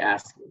 They might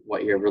ask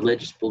what your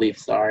religious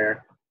beliefs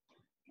are.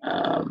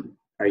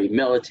 Are you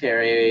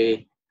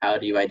military? How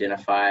do you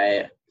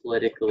identify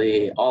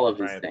politically? All of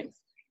these things.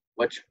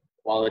 Which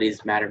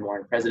qualities matter more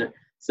in a president?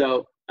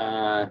 So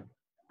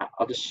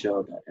I'll just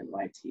show the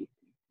NYT.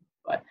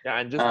 But yeah,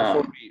 and just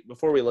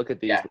before we look at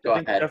these, yeah, I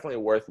think it's definitely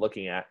worth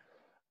looking at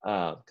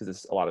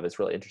because a lot of it's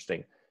really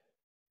interesting.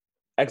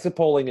 Exit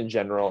polling in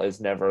general is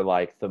never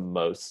like the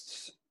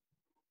most,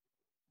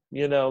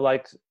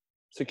 like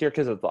secure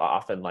because it's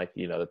often like,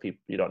 the people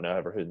you don't know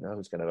ever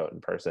who's going to vote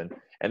in person.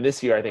 And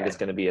this year, I think it's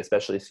going to be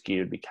especially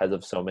skewed because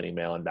of so many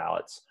mail-in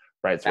ballots,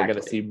 right? So we're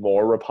going to see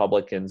more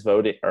Republicans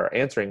voting or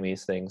answering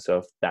these things. So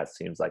if that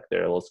seems like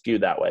they're a little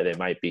skewed that way, they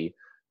might be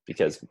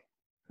because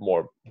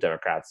more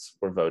Democrats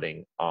were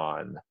voting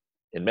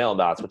in mail-in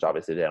ballots, which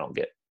obviously they don't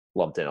get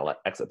lumped in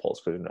exit polls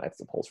because there's no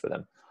exit polls for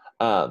them.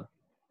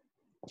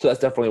 So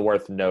that's definitely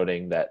worth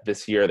noting that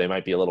this year they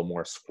might be a little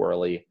more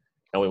squirrely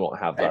and we won't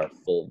have our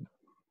full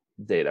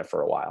data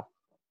for a while.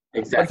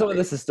 Exactly. But some of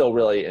this is still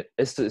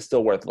it's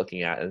still worth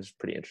looking at, and it's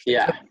pretty interesting.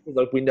 Yeah.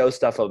 Like we know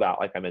stuff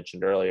about, like I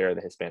mentioned earlier, the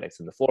Hispanics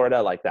in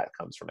Florida, like that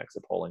comes from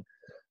exit polling.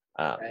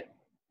 Right.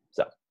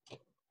 So.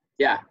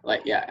 Yeah,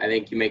 I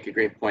think you make a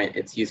great point.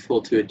 It's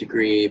useful to a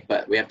degree,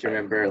 but we have to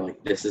remember,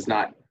 like, this is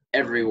not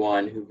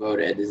everyone who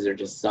voted. These are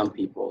just some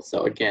people.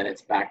 So again,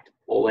 it's back to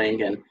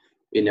polling, and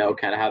we know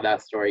kind of how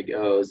that story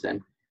goes.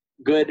 And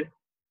good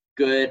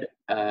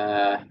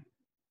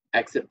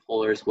exit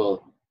pollers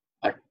will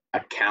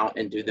account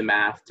and do the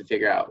math to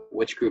figure out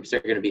which groups are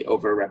going to be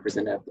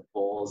overrepresented at the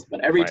polls.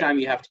 But every time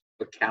you have to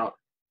account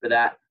for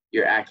that,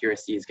 your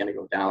accuracy is going to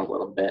go down a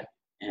little bit.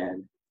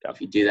 And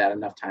if you do that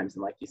enough times,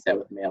 and like you said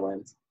with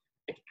mail-ins,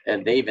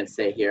 and they even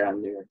say here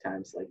on New York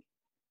Times, like,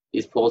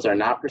 these polls are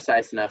not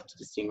precise enough to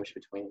distinguish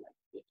between like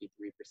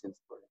 53%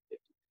 support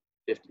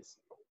and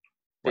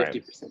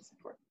 50%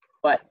 support.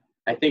 But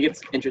I think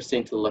it's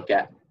interesting to look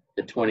at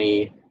the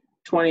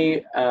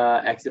 2020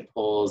 exit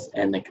polls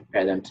and then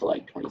compare them to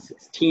like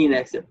 2016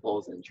 exit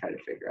polls and try to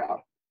figure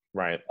out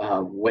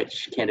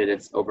which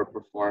candidates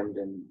overperformed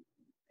in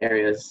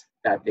areas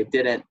that they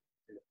didn't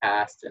in the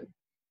past, and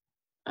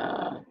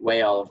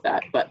weigh all of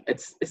that. But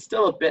it's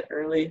still a bit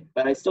early,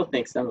 but I still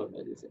think some of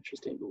it is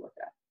interesting to look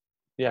at.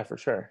 Yeah, for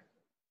sure.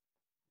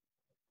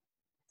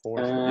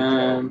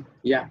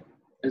 Yeah,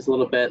 there's a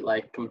little bit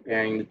like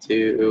comparing the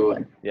two.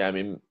 And yeah, I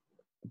mean,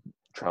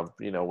 Trump,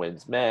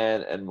 wins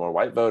men and more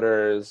white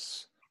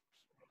voters.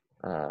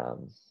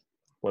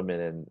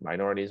 Women and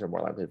minorities are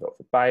more likely to vote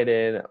for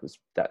Biden.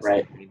 That's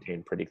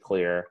maintained pretty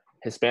clear.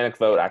 Hispanic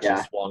vote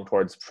actually swung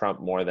towards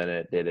Trump more than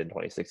it did in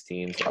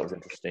 2016, so that was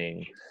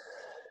interesting.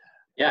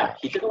 Yeah,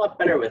 he did a lot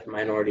better with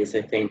minorities,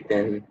 I think,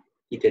 than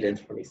he did in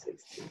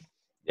 2016.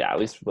 Yeah, at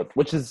least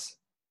which is,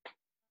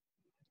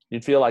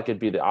 you'd feel like it'd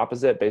be the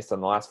opposite based on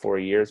the last 4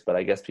 years, but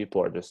I guess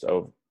people are just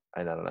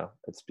I don't know.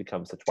 It's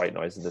become such white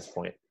noise at this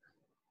point.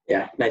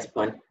 Yeah, nice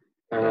pun.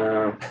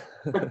 No,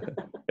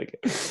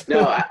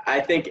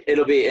 I think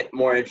it'll be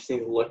more interesting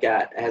to look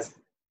at as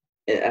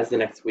the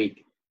next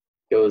week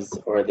goes,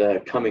 or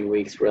the coming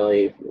weeks,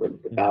 really, when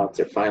the ballots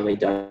are finally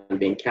done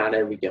being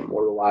counted. We get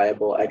more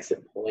reliable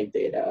exit polling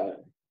data,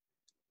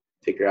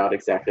 figure out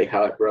exactly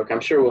how it broke. I'm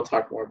sure we'll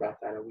talk more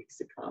about that in weeks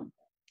to come.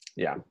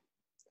 Yeah.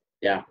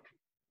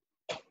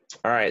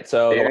 All right,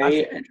 so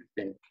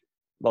interesting.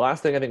 The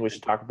last thing I think we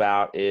should talk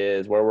about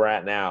is where we're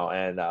at now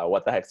and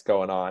what the heck's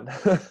going on.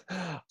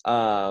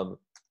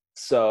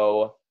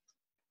 So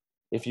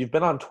if you've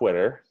been on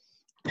Twitter,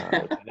 which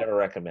I never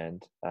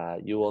recommend,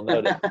 you will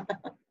notice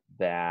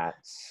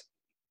that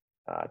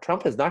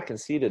Trump has not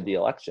conceded the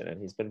election,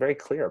 and he's been very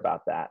clear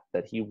about that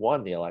he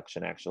won the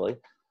election, actually,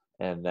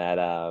 and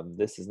that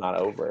this is not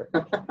over.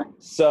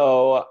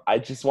 So I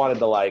just wanted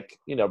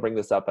to, bring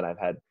this up, and I've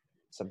had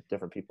some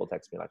different people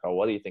text me like, oh,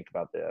 what do you think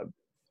about the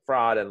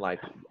fraud and like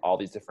all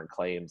these different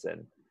claims?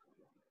 And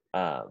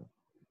I'm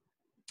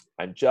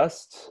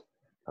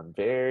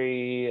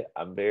very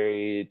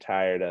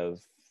tired of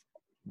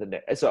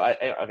okay,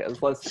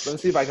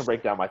 let's see if I can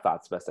break down my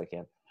thoughts best I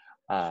can.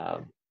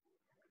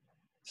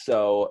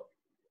 So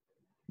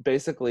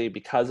basically,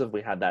 because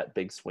we had that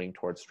big swing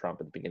towards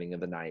Trump at the beginning of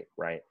the night,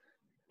 right,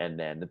 and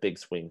then the big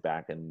swing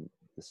back in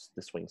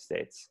the swing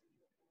states,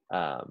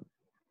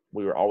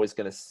 we were always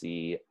going to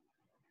see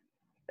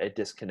a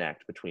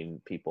disconnect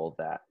between people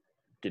that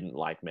didn't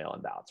like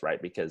mail-in ballots,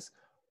 right? Because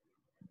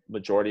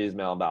majority of these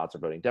mail-in ballots are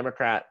voting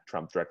Democrat.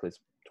 Trump directly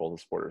told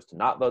his supporters to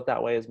not vote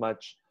that way as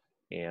much,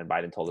 and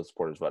Biden told his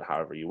supporters vote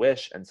however you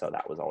wish, and so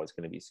that was always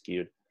going to be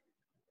skewed.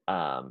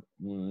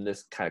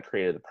 This kind of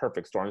created the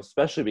perfect storm,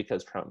 especially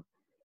because Trump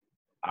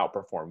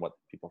outperformed what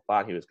people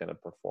thought he was going to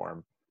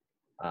perform,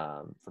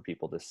 for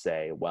people to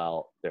say,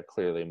 well, there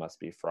clearly must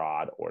be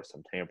fraud or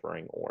some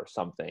tampering or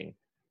something,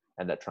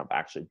 and that Trump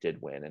actually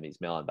did win, and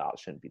these mail-in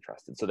ballots shouldn't be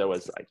trusted. So there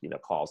was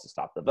calls to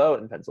stop the vote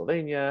in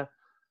Pennsylvania,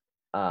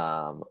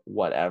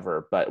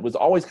 whatever. But it was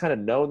always kind of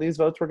known these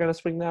votes were going to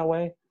swing that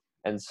way,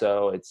 and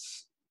so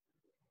it's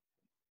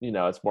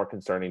more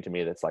concerning to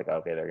me that's like,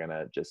 okay, they're going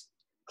to just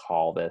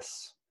call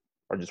this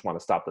or just want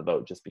to stop the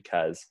vote just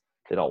because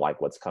they don't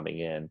like what's coming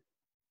in.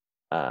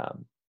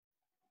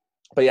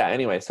 But yeah,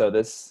 anyway, so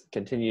this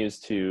continues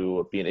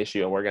to be an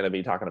issue, and we're going to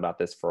be talking about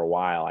this for a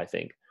while, I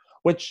think,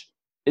 which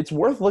it's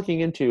worth looking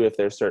into if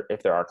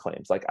there are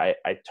claims. Like I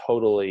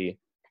totally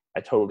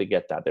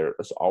get that.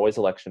 There's always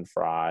election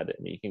fraud.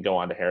 I mean, you can go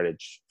on to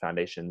Heritage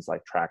Foundation's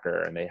like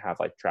tracker, and they have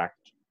like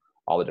tracked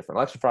all the different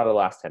election fraud of the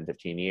last 10,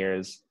 15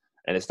 years.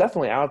 And it's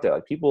definitely out there.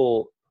 Like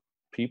people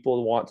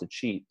want to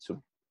cheat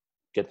to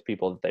get the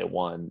people that they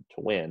won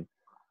to win.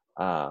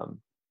 But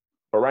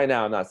right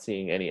now I'm not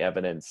seeing any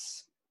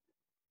evidence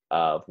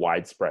of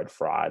widespread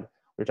fraud.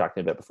 We were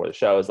talking a bit before the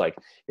show, is like,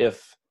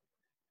 if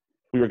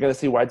we were going to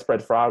see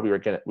widespread fraud, we were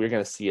going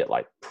to see it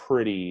like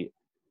pretty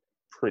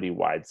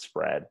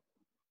widespread.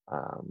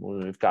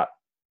 We've got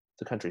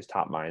the country's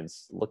top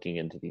minds looking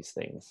into these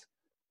things,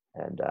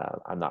 and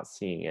I'm not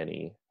seeing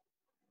any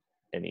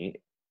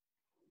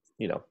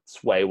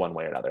sway one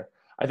way or another.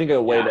 I think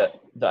a way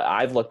that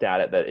I've looked at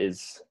it that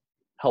is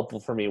helpful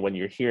for me when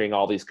you're hearing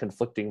all these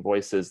conflicting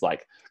voices,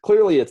 like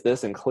clearly it's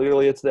this and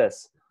clearly it's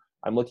this,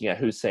 I'm looking at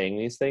who's saying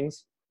these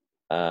things,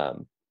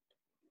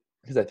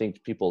 because I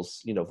think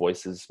people's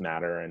voices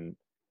matter. And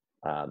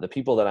the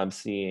people that I'm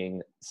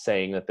seeing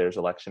saying that there's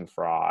election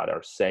fraud,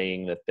 or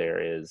saying that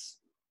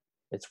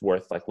it's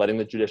worth like letting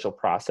the judicial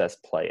process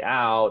play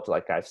out.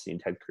 Like I've seen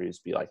Ted Cruz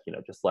be like,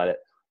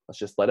 let's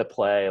just let it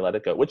play, let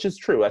it go, which is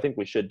true. I think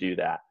we should do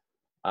that.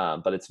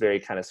 But it's very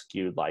kind of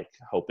skewed, like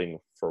hoping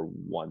for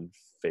one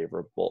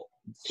favorable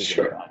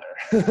decision or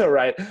other,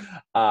 right?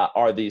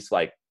 Are these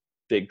like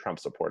big Trump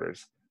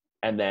supporters.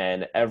 And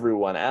then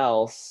everyone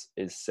else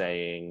is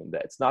saying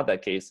that it's not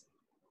that case,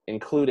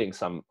 including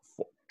some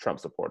Trump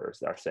supporters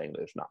that are saying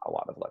there's not a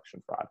lot of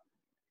election fraud.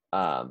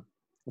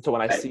 And so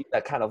when I see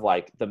that kind of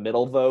like the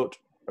middle vote,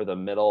 or the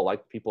middle,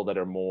 like people that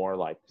are more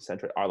like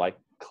centric are like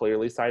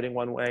clearly siding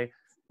one way,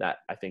 that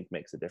I think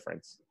makes a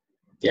difference.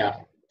 Yeah.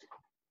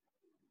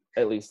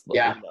 At least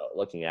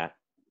looking at.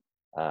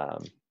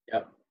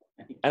 Yep.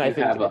 I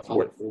think have a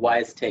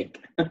wise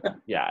take.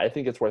 Yeah, I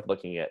think it's worth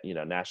looking at,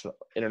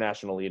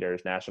 international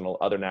leaders,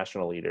 other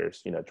national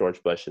leaders.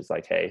 George Bush is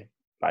like, hey,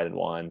 Biden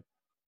won.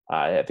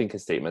 I think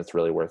his statement's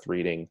really worth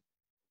reading.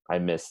 I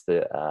miss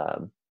the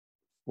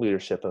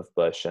leadership of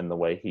Bush and the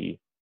way he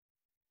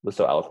was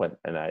so eloquent,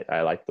 and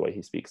I like the way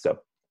he speaks. So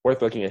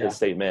worth looking at his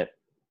statement.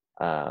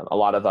 A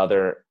lot of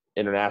other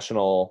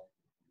international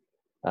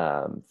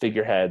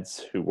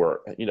figureheads who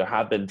were,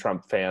 have been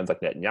Trump fans,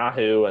 like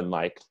Netanyahu and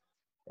like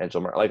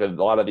Angela Merkel, like a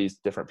lot of these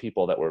different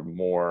people that were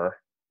more,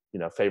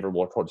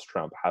 favorable towards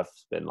Trump have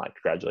been like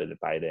congratulated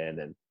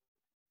Biden. And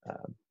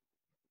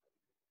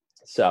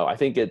so I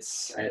think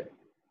it's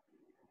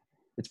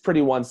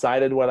pretty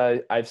one-sided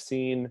what I've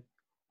seen.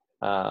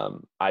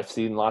 I've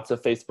seen lots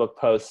of Facebook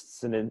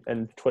posts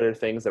and Twitter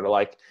things that are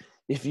like,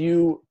 if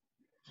you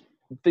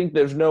think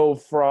there's no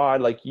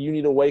fraud, like you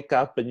need to wake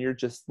up and you're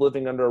just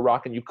living under a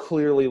rock and you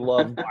clearly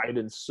love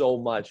Biden so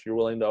much you're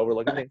willing to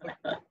overlook and think,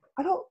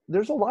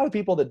 there's a lot of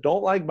people that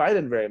don't like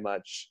Biden very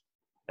much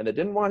and that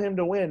didn't want him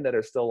to win that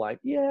are still like,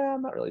 yeah,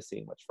 I'm not really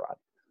seeing much fraud.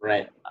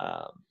 Right.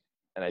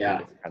 And I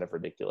think it's kind of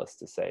ridiculous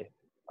to say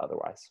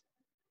otherwise.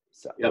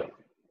 So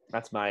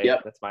that's my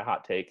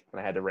hot take,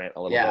 and I had to rant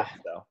a little bit.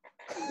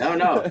 So.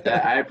 No,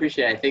 I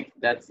appreciate it. I think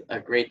that's a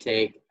great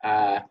take.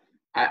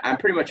 I'm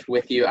pretty much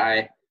with you.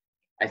 I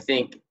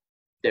think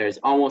there's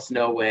almost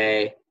no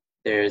way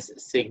there's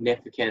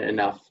significant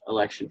enough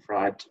election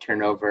fraud to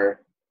turn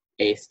over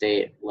a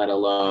state, let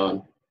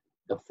alone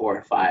the 4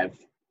 or 5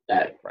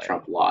 that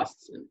Trump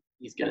lost. And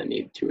he's going to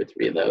need 2 or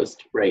 3 of those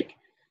to break.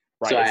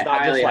 Right. So it's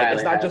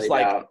not just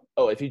like,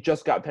 if you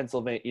just got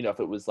Pennsylvania, if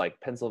it was like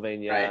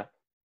Pennsylvania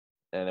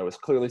and there was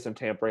clearly some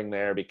tampering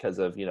there because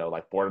of,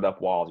 like boarded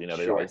up walls,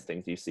 there's all these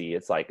things you see.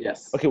 It's like,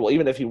 okay, well,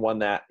 even if he won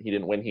that, he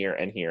didn't win here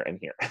and here and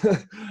here.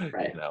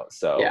 Right.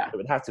 So it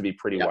would have to be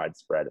pretty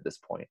widespread at this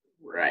point.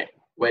 Right.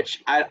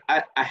 Which I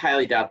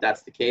highly doubt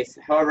that's the case.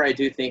 However, I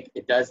do think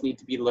it does need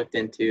to be looked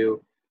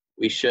into.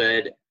 We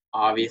should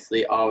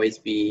obviously always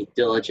be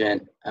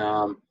diligent.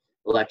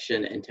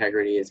 Election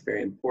integrity is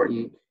very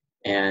important,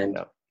 and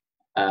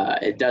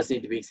it does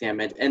need to be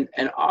examined. And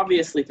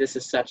obviously, this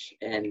is such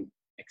an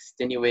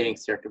extenuating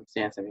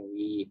circumstance. I mean,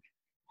 we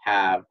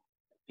have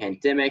a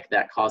pandemic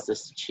that caused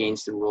us to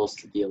change the rules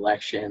to the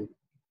election,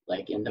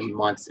 like in the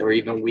months or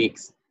even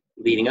weeks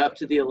leading up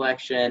to the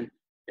election.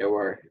 There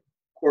were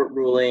court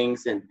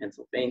rulings in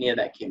Pennsylvania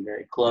that came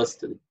very close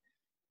to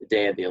the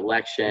day of the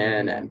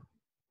election.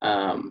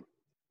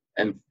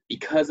 And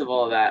because of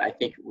all of that, I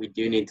think we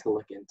do need to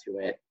look into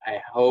it. I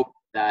hope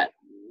that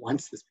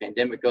once this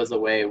pandemic goes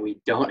away, we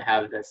don't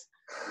have this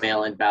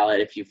mail-in ballot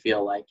if you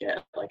feel like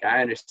it. Like,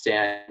 I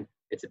understand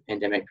it's a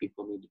pandemic.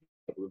 People need to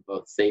be able to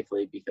vote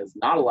safely, because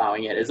not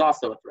allowing it is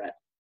also a threat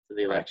to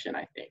the election,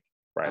 I think.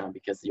 Right.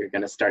 Because you're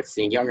going to start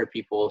seeing younger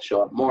people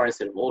show up more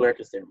instead of older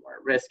because they're more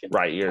at risk.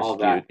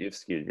 And you've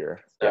skewed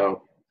your.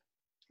 So,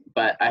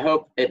 but I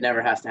hope it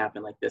never has to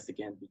happen like this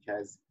again,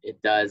 because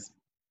it does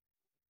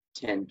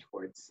tend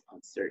towards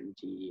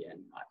uncertainty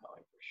and not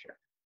knowing for sure.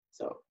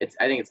 So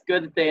I think it's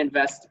good that they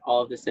invest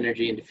all of this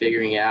energy into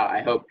figuring it out.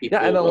 I hope people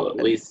will at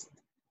least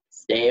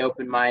stay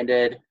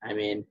open-minded. I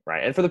mean,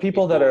 right. And for the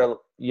people that are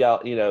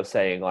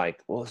saying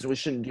like, well, so we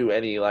shouldn't do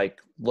any like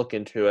look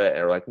into it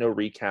or like no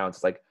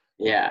recounts, like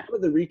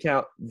the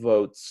recount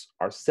votes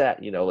are set,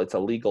 it's a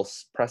legal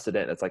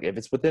precedent. It's like if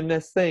it's within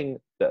this thing,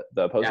 the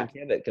opposing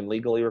candidate can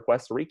legally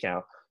request a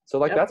recount. So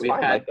like that's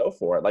fine. Like go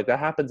for it. Like that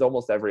happens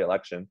almost every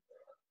election.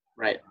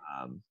 Right.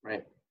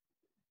 Right.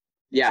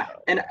 Yeah,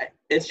 and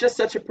it's just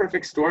such a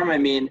perfect storm. I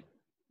mean,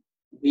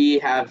 we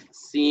have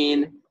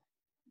seen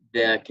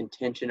the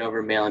contention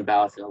over mail-in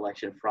ballots and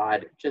election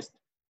fraud. Just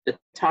the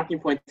talking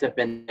points have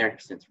been there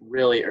since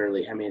really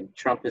early. I mean,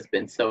 Trump has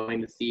been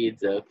sowing the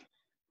seeds of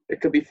there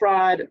could be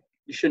fraud.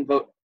 You shouldn't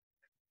vote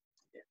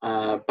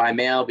by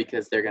mail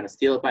because they're going to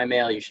steal it by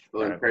mail. You should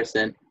vote in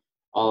person.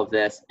 All of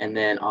this, and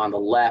then on the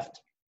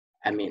left,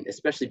 I mean,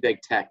 especially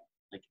big tech.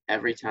 Like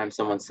every time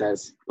someone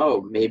says,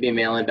 "Oh, maybe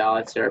mail-in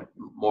ballots are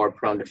more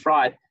prone to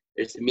fraud,"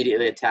 there's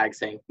immediately a tag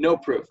saying, "No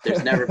proof."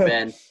 There's never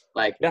been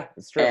like,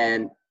 that's true.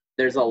 And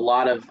there's a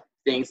lot of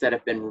things that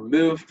have been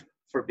removed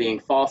for being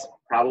false.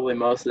 Probably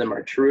most of them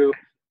are true,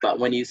 but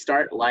when you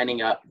start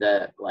lining up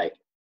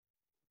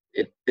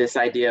this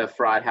idea of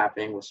fraud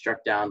happening was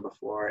struck down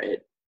before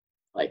it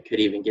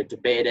could even get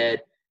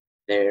debated.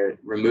 They're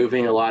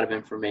removing a lot of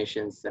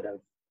information instead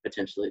of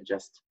potentially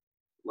just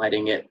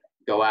letting it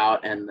go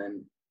out and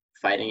then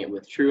fighting it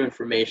with true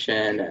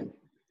information. And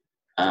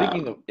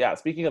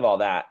speaking of all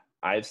that,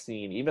 I've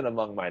seen even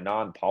among my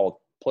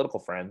non-political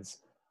friends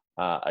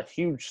a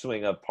huge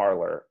swing of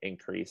Parler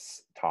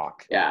increase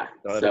talk.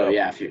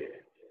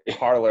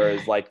 Parler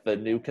is like the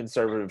new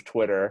conservative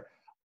Twitter.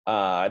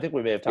 I think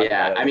we may have talked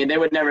about it. I mean, they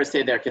would never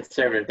say they're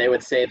conservative. They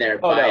would say they're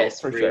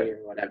bias-free or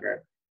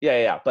whatever.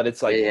 Yeah, but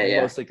it's like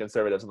mostly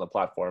conservatives on the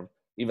platform.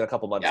 Even a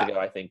couple months ago,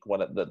 I think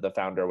one of the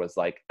founder was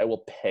like, "I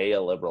will pay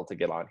a liberal to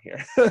get on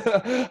here."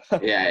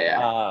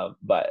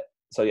 But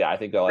so I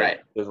think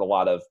there's a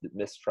lot of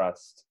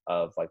mistrust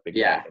of like big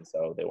tech, and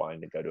so they wanting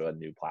to go to a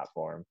new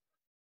platform.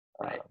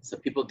 Right. So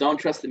people don't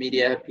trust the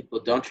media. People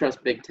don't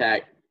trust big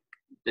tech.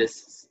 The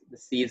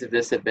seeds of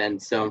this have been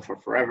sown for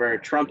forever.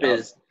 Trump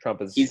is.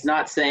 He's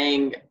not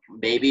saying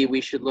maybe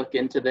we should look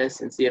into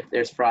this and see if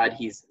there's fraud.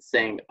 He's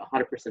saying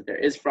 100% there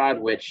is fraud,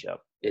 which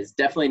is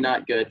definitely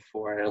not good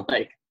for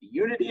like the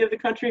unity of the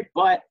country.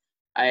 But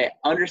I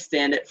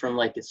understand it from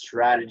like a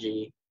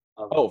strategy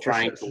of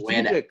trying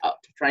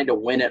to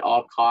win at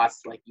all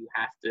costs. Like you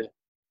have to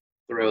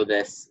throw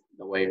this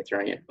the way you're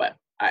throwing it. But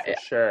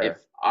if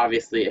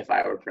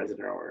I were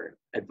president or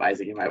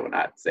advising him, I would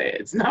not say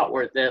it's not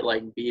worth it.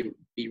 Like be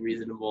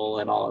reasonable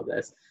and all of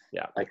this.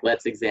 Yeah. Like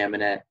let's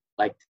examine it.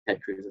 Like Ted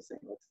Cruz is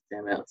saying, let's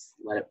examine it. Let's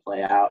let it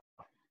play out.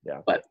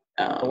 Yeah. But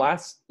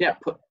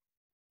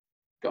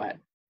go ahead.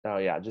 Oh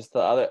yeah, just the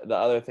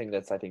other thing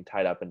that's I think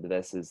tied up into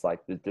this is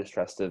like the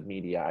distrust of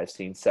media. I've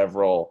seen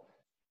several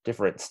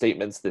different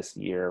statements this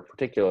year,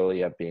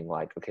 particularly of being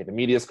like, okay, the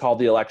media's called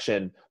the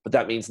election, but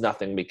that means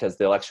nothing because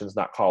the election's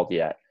not called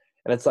yet.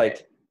 And it's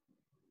like,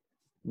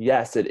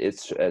 yes,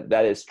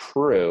 that is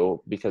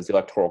true because the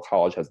Electoral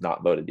College has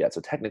not voted yet.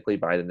 So technically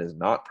Biden is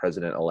not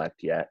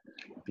president-elect yet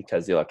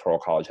because the Electoral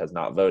College has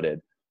not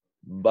voted.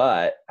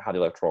 But how the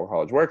Electoral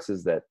College works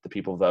is that the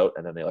people vote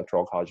and then the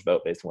Electoral College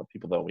vote based on what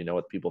people vote. We know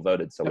what the people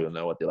voted, so we will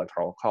know what the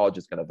Electoral College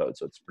is going to vote.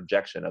 So it's a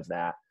projection of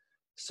that.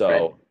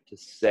 So to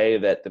say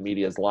that the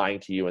media is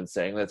lying to you and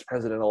saying that's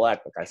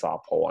president-elect, like I saw a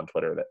poll on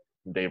Twitter that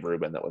Dave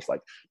Rubin that was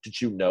like,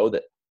 did you know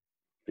that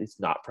it's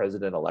not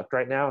president-elect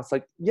right now? It's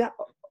like, yeah,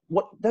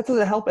 what? That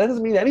doesn't help. That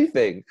doesn't mean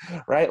anything,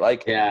 right?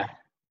 Like, it's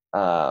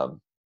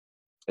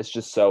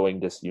just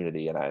sowing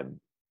disunity, and I'm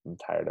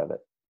tired of it.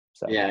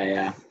 So.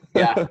 Yeah,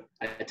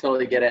 I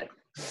totally get it.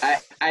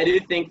 I do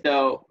think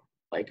though,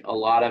 like a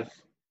lot of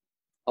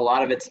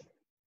it's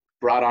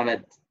brought on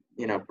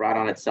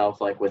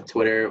itself, like with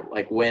Twitter,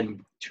 like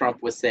when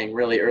Trump was saying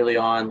really early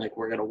on, like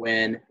we're gonna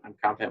win. I'm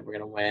confident we're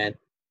gonna win.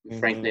 We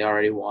frankly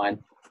already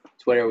won.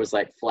 Twitter was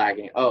like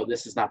flagging, oh,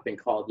 this has not been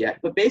called yet.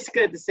 But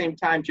basically at the same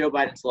time, Joe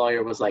Biden's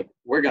lawyer was like,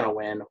 we're gonna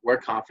win. We're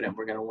confident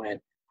we're gonna win.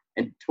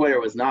 And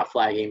Twitter was not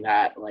flagging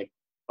that. Like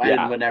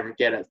Biden would never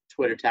get a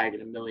Twitter tag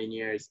in a million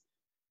years,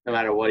 no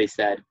matter what he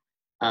said.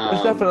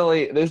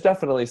 There's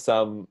definitely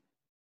some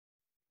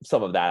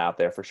of that out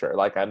there for sure.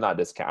 Like I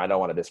don't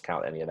want to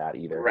discount any of that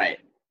either. Right.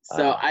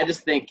 So I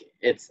just think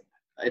it's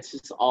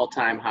just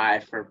all-time high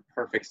for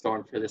perfect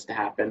storm for this to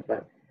happen.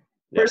 But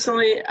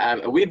personally,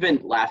 we've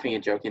been laughing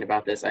and joking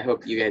about this. I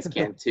hope you guys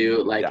can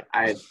too. Like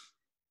I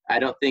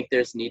don't think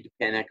there's need to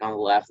panic on the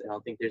left. I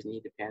don't think there's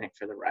need to panic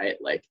for the right.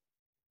 Like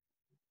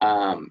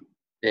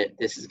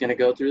this is going to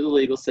go through the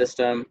legal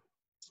system.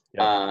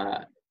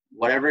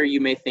 Whatever you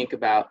may think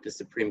about the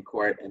Supreme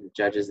Court and the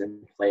judges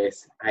in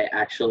place,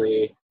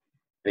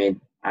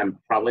 I'm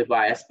probably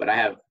biased, but I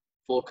have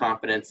full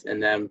confidence in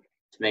them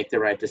to make the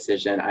right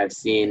decision. I've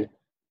seen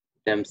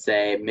them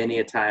say many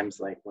a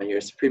times, like when you're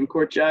a Supreme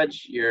Court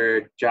judge,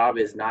 your job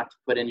is not to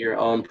put in your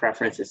own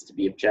preferences, to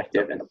be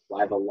objective and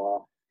apply the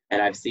law.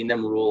 And I've seen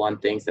them rule on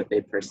things that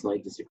they personally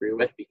disagree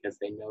with because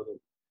they know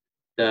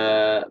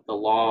that the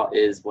law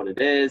is what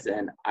it is.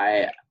 And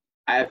I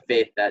I have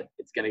faith that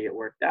it's going to get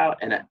worked out,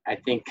 and I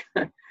think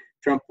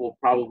Trump will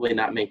probably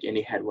not make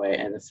any headway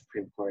in the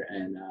Supreme Court,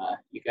 and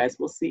you guys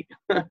will see.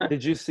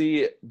 Did you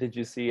see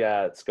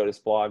SCOTUS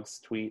Blog's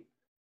tweet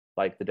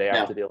like the day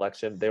after the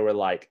election? They were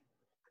like,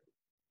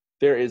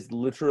 there is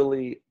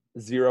literally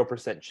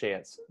 0%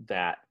 chance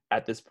that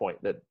at this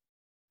point that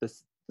the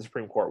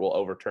Supreme Court will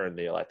overturn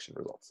the election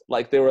results.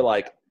 Like they were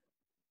like,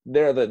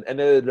 they're the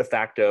de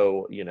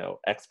facto,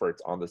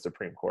 experts on the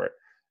Supreme Court.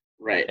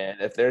 Right. And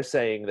if they're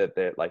saying that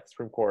they're like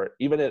Supreme Court,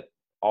 even if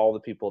all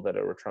the people that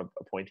were Trump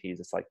appointees,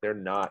 it's like they're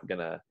not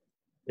gonna.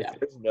 If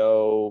there's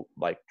no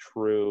like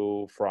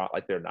true fraud,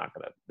 like they're not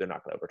gonna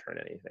overturn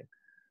anything.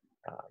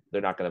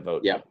 They're not gonna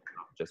vote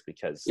just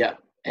because. Yeah.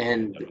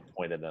 And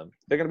appointed them.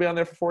 They're gonna be on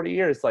there for 40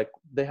 years. Like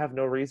they have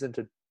no reason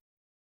to,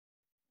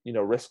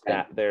 risk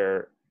that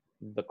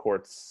the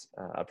court's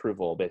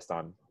approval based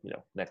on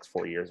next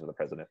 4 years of the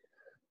president.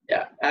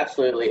 Yeah,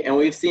 absolutely. And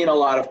we've seen a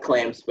lot of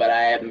claims, but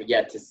I haven't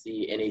yet to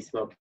see any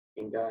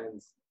smoking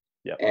guns.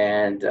 Yeah.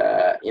 And,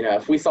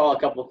 if we saw a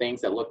couple things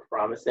that look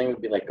promising,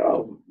 we'd be like,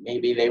 oh,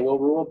 maybe they will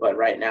rule. But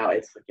right now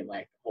it's looking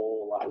like a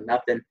whole lot of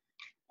nothing.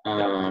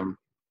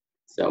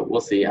 So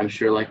we'll see. I'm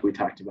sure, like we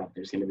talked about,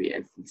 there's going to be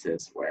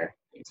instances where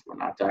things were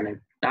not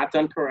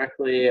done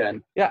correctly.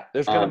 And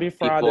there's going to be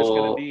fraud.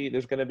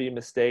 There's going to be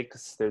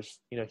mistakes. There's,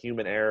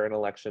 human error in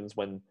elections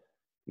when,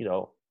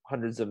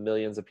 hundreds of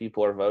millions of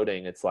people are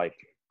voting. It's like,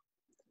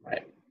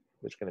 right.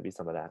 There's going to be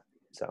some of that.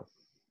 So,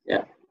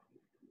 yeah.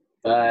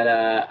 But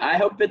I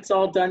hope it's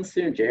all done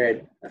soon,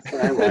 Jared. That's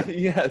what I want.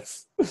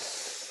 Yes.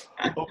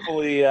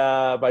 Hopefully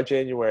by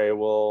January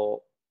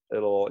it'll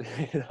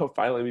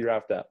finally be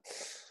wrapped up.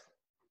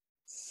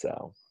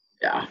 So.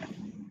 Yeah.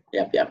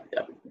 Yep.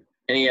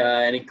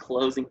 Any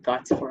closing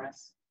thoughts for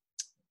us?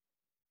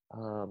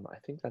 I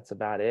think that's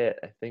about it.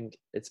 I think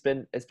it's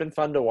been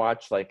fun to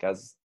watch, like,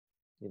 as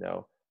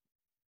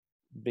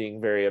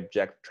being very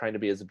trying to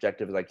be as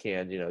objective as I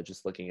can,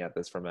 just looking at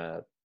this from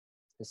a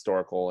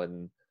historical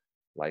and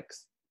like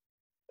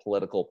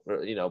political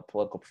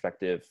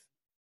perspective,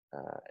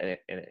 and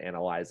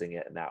analyzing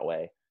it in that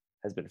way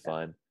has been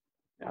fun.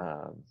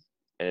 And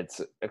it's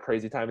a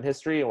crazy time in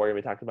history, and we're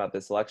going to be talking about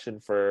this election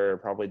for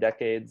probably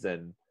decades,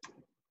 and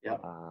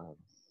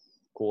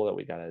cool that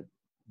we got to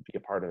be a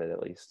part of it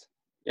at least.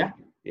 Yeah,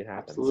 it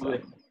happens. Absolutely.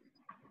 So.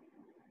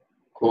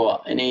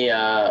 Cool. Any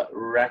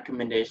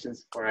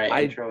recommendations before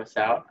I intro us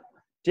out?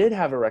 Did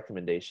have a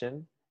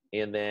recommendation,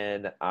 and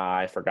then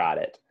I forgot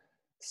it.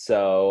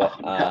 So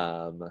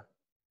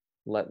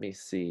let me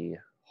see.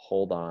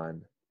 Hold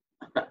on.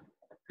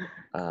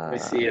 Let me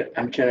see.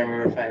 I'm trying to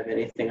remember if I have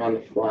anything on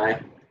the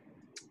fly.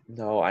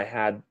 No, I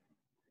had.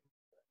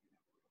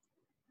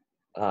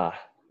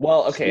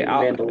 Well, okay.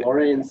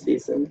 Mandalorian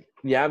season.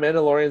 Yeah,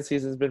 Mandalorian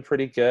season's been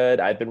pretty good.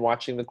 I've been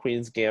watching The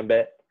Queen's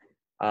Gambit,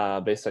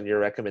 based on your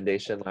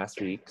recommendation last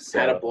week. So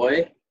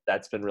attaboy.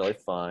 That's been really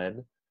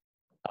fun.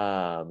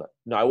 No,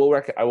 I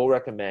will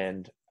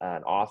recommend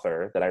an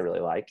author that I really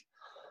like.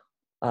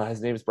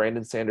 His name is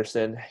Brandon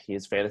Sanderson. He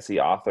is a fantasy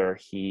author.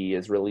 He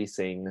is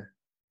releasing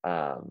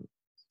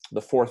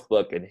the fourth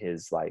book in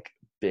his like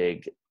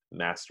big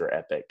master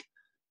epic,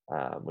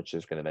 which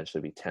is going to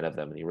eventually be 10 of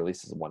them, and he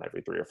releases one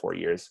every 3 or 4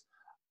 years.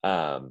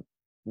 And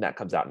that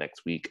comes out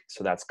next week.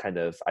 So that's kind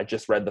of, I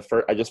just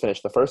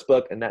finished the first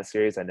book in that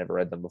series. I never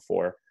read them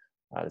before.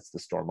 It's the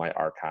Stormlight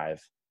Archive.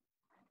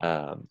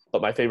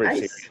 But my favorite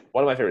series,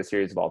 one of my favorite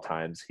series of all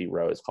times he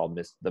wrote is called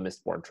the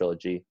Mistborn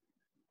Trilogy.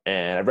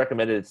 And I've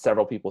recommended it to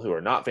several people who are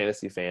not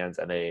fantasy fans,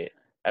 and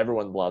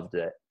everyone loved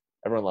it.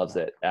 Everyone loves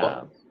it.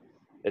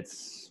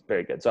 It's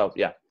very good. So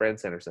yeah, Brandon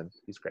Sanderson,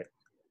 he's great.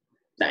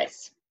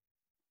 Nice.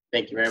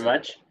 Thank you very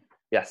much.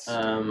 Yes.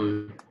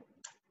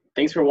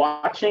 Thanks for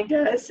watching,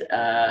 guys.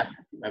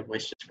 My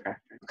voice just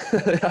cracked.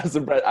 I was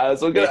impressed. I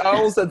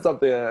almost said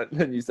something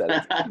and you said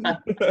it.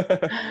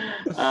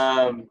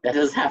 That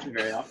doesn't happen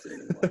very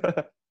often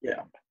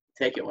anymore.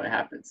 Take it when it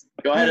happens.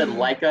 Go ahead and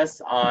like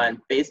us on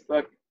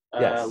Facebook.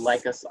 Yes.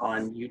 Like us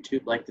on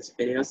YouTube. Like this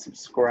video.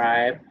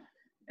 Subscribe.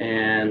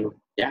 And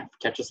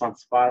catch us on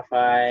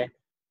Spotify.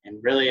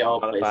 And really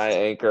all Spotify, places.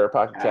 Anchor,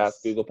 Pocket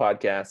Casts, Google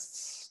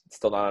Podcasts.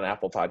 Still not on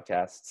Apple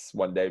Podcasts.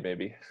 One day,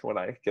 maybe, when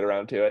I get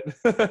around to it.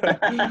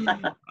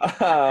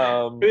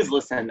 Who's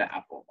listening to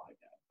Apple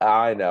Podcasts?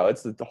 I know.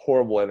 It's a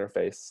horrible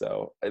interface.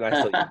 So, and I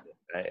still use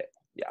it.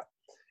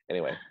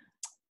 Anyway.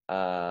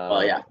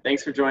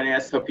 Thanks for joining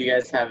us. Hope you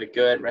guys have a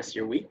good rest of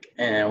your week.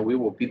 And we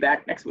will be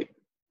back next week.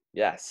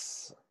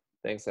 Yes.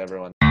 Thanks,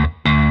 everyone.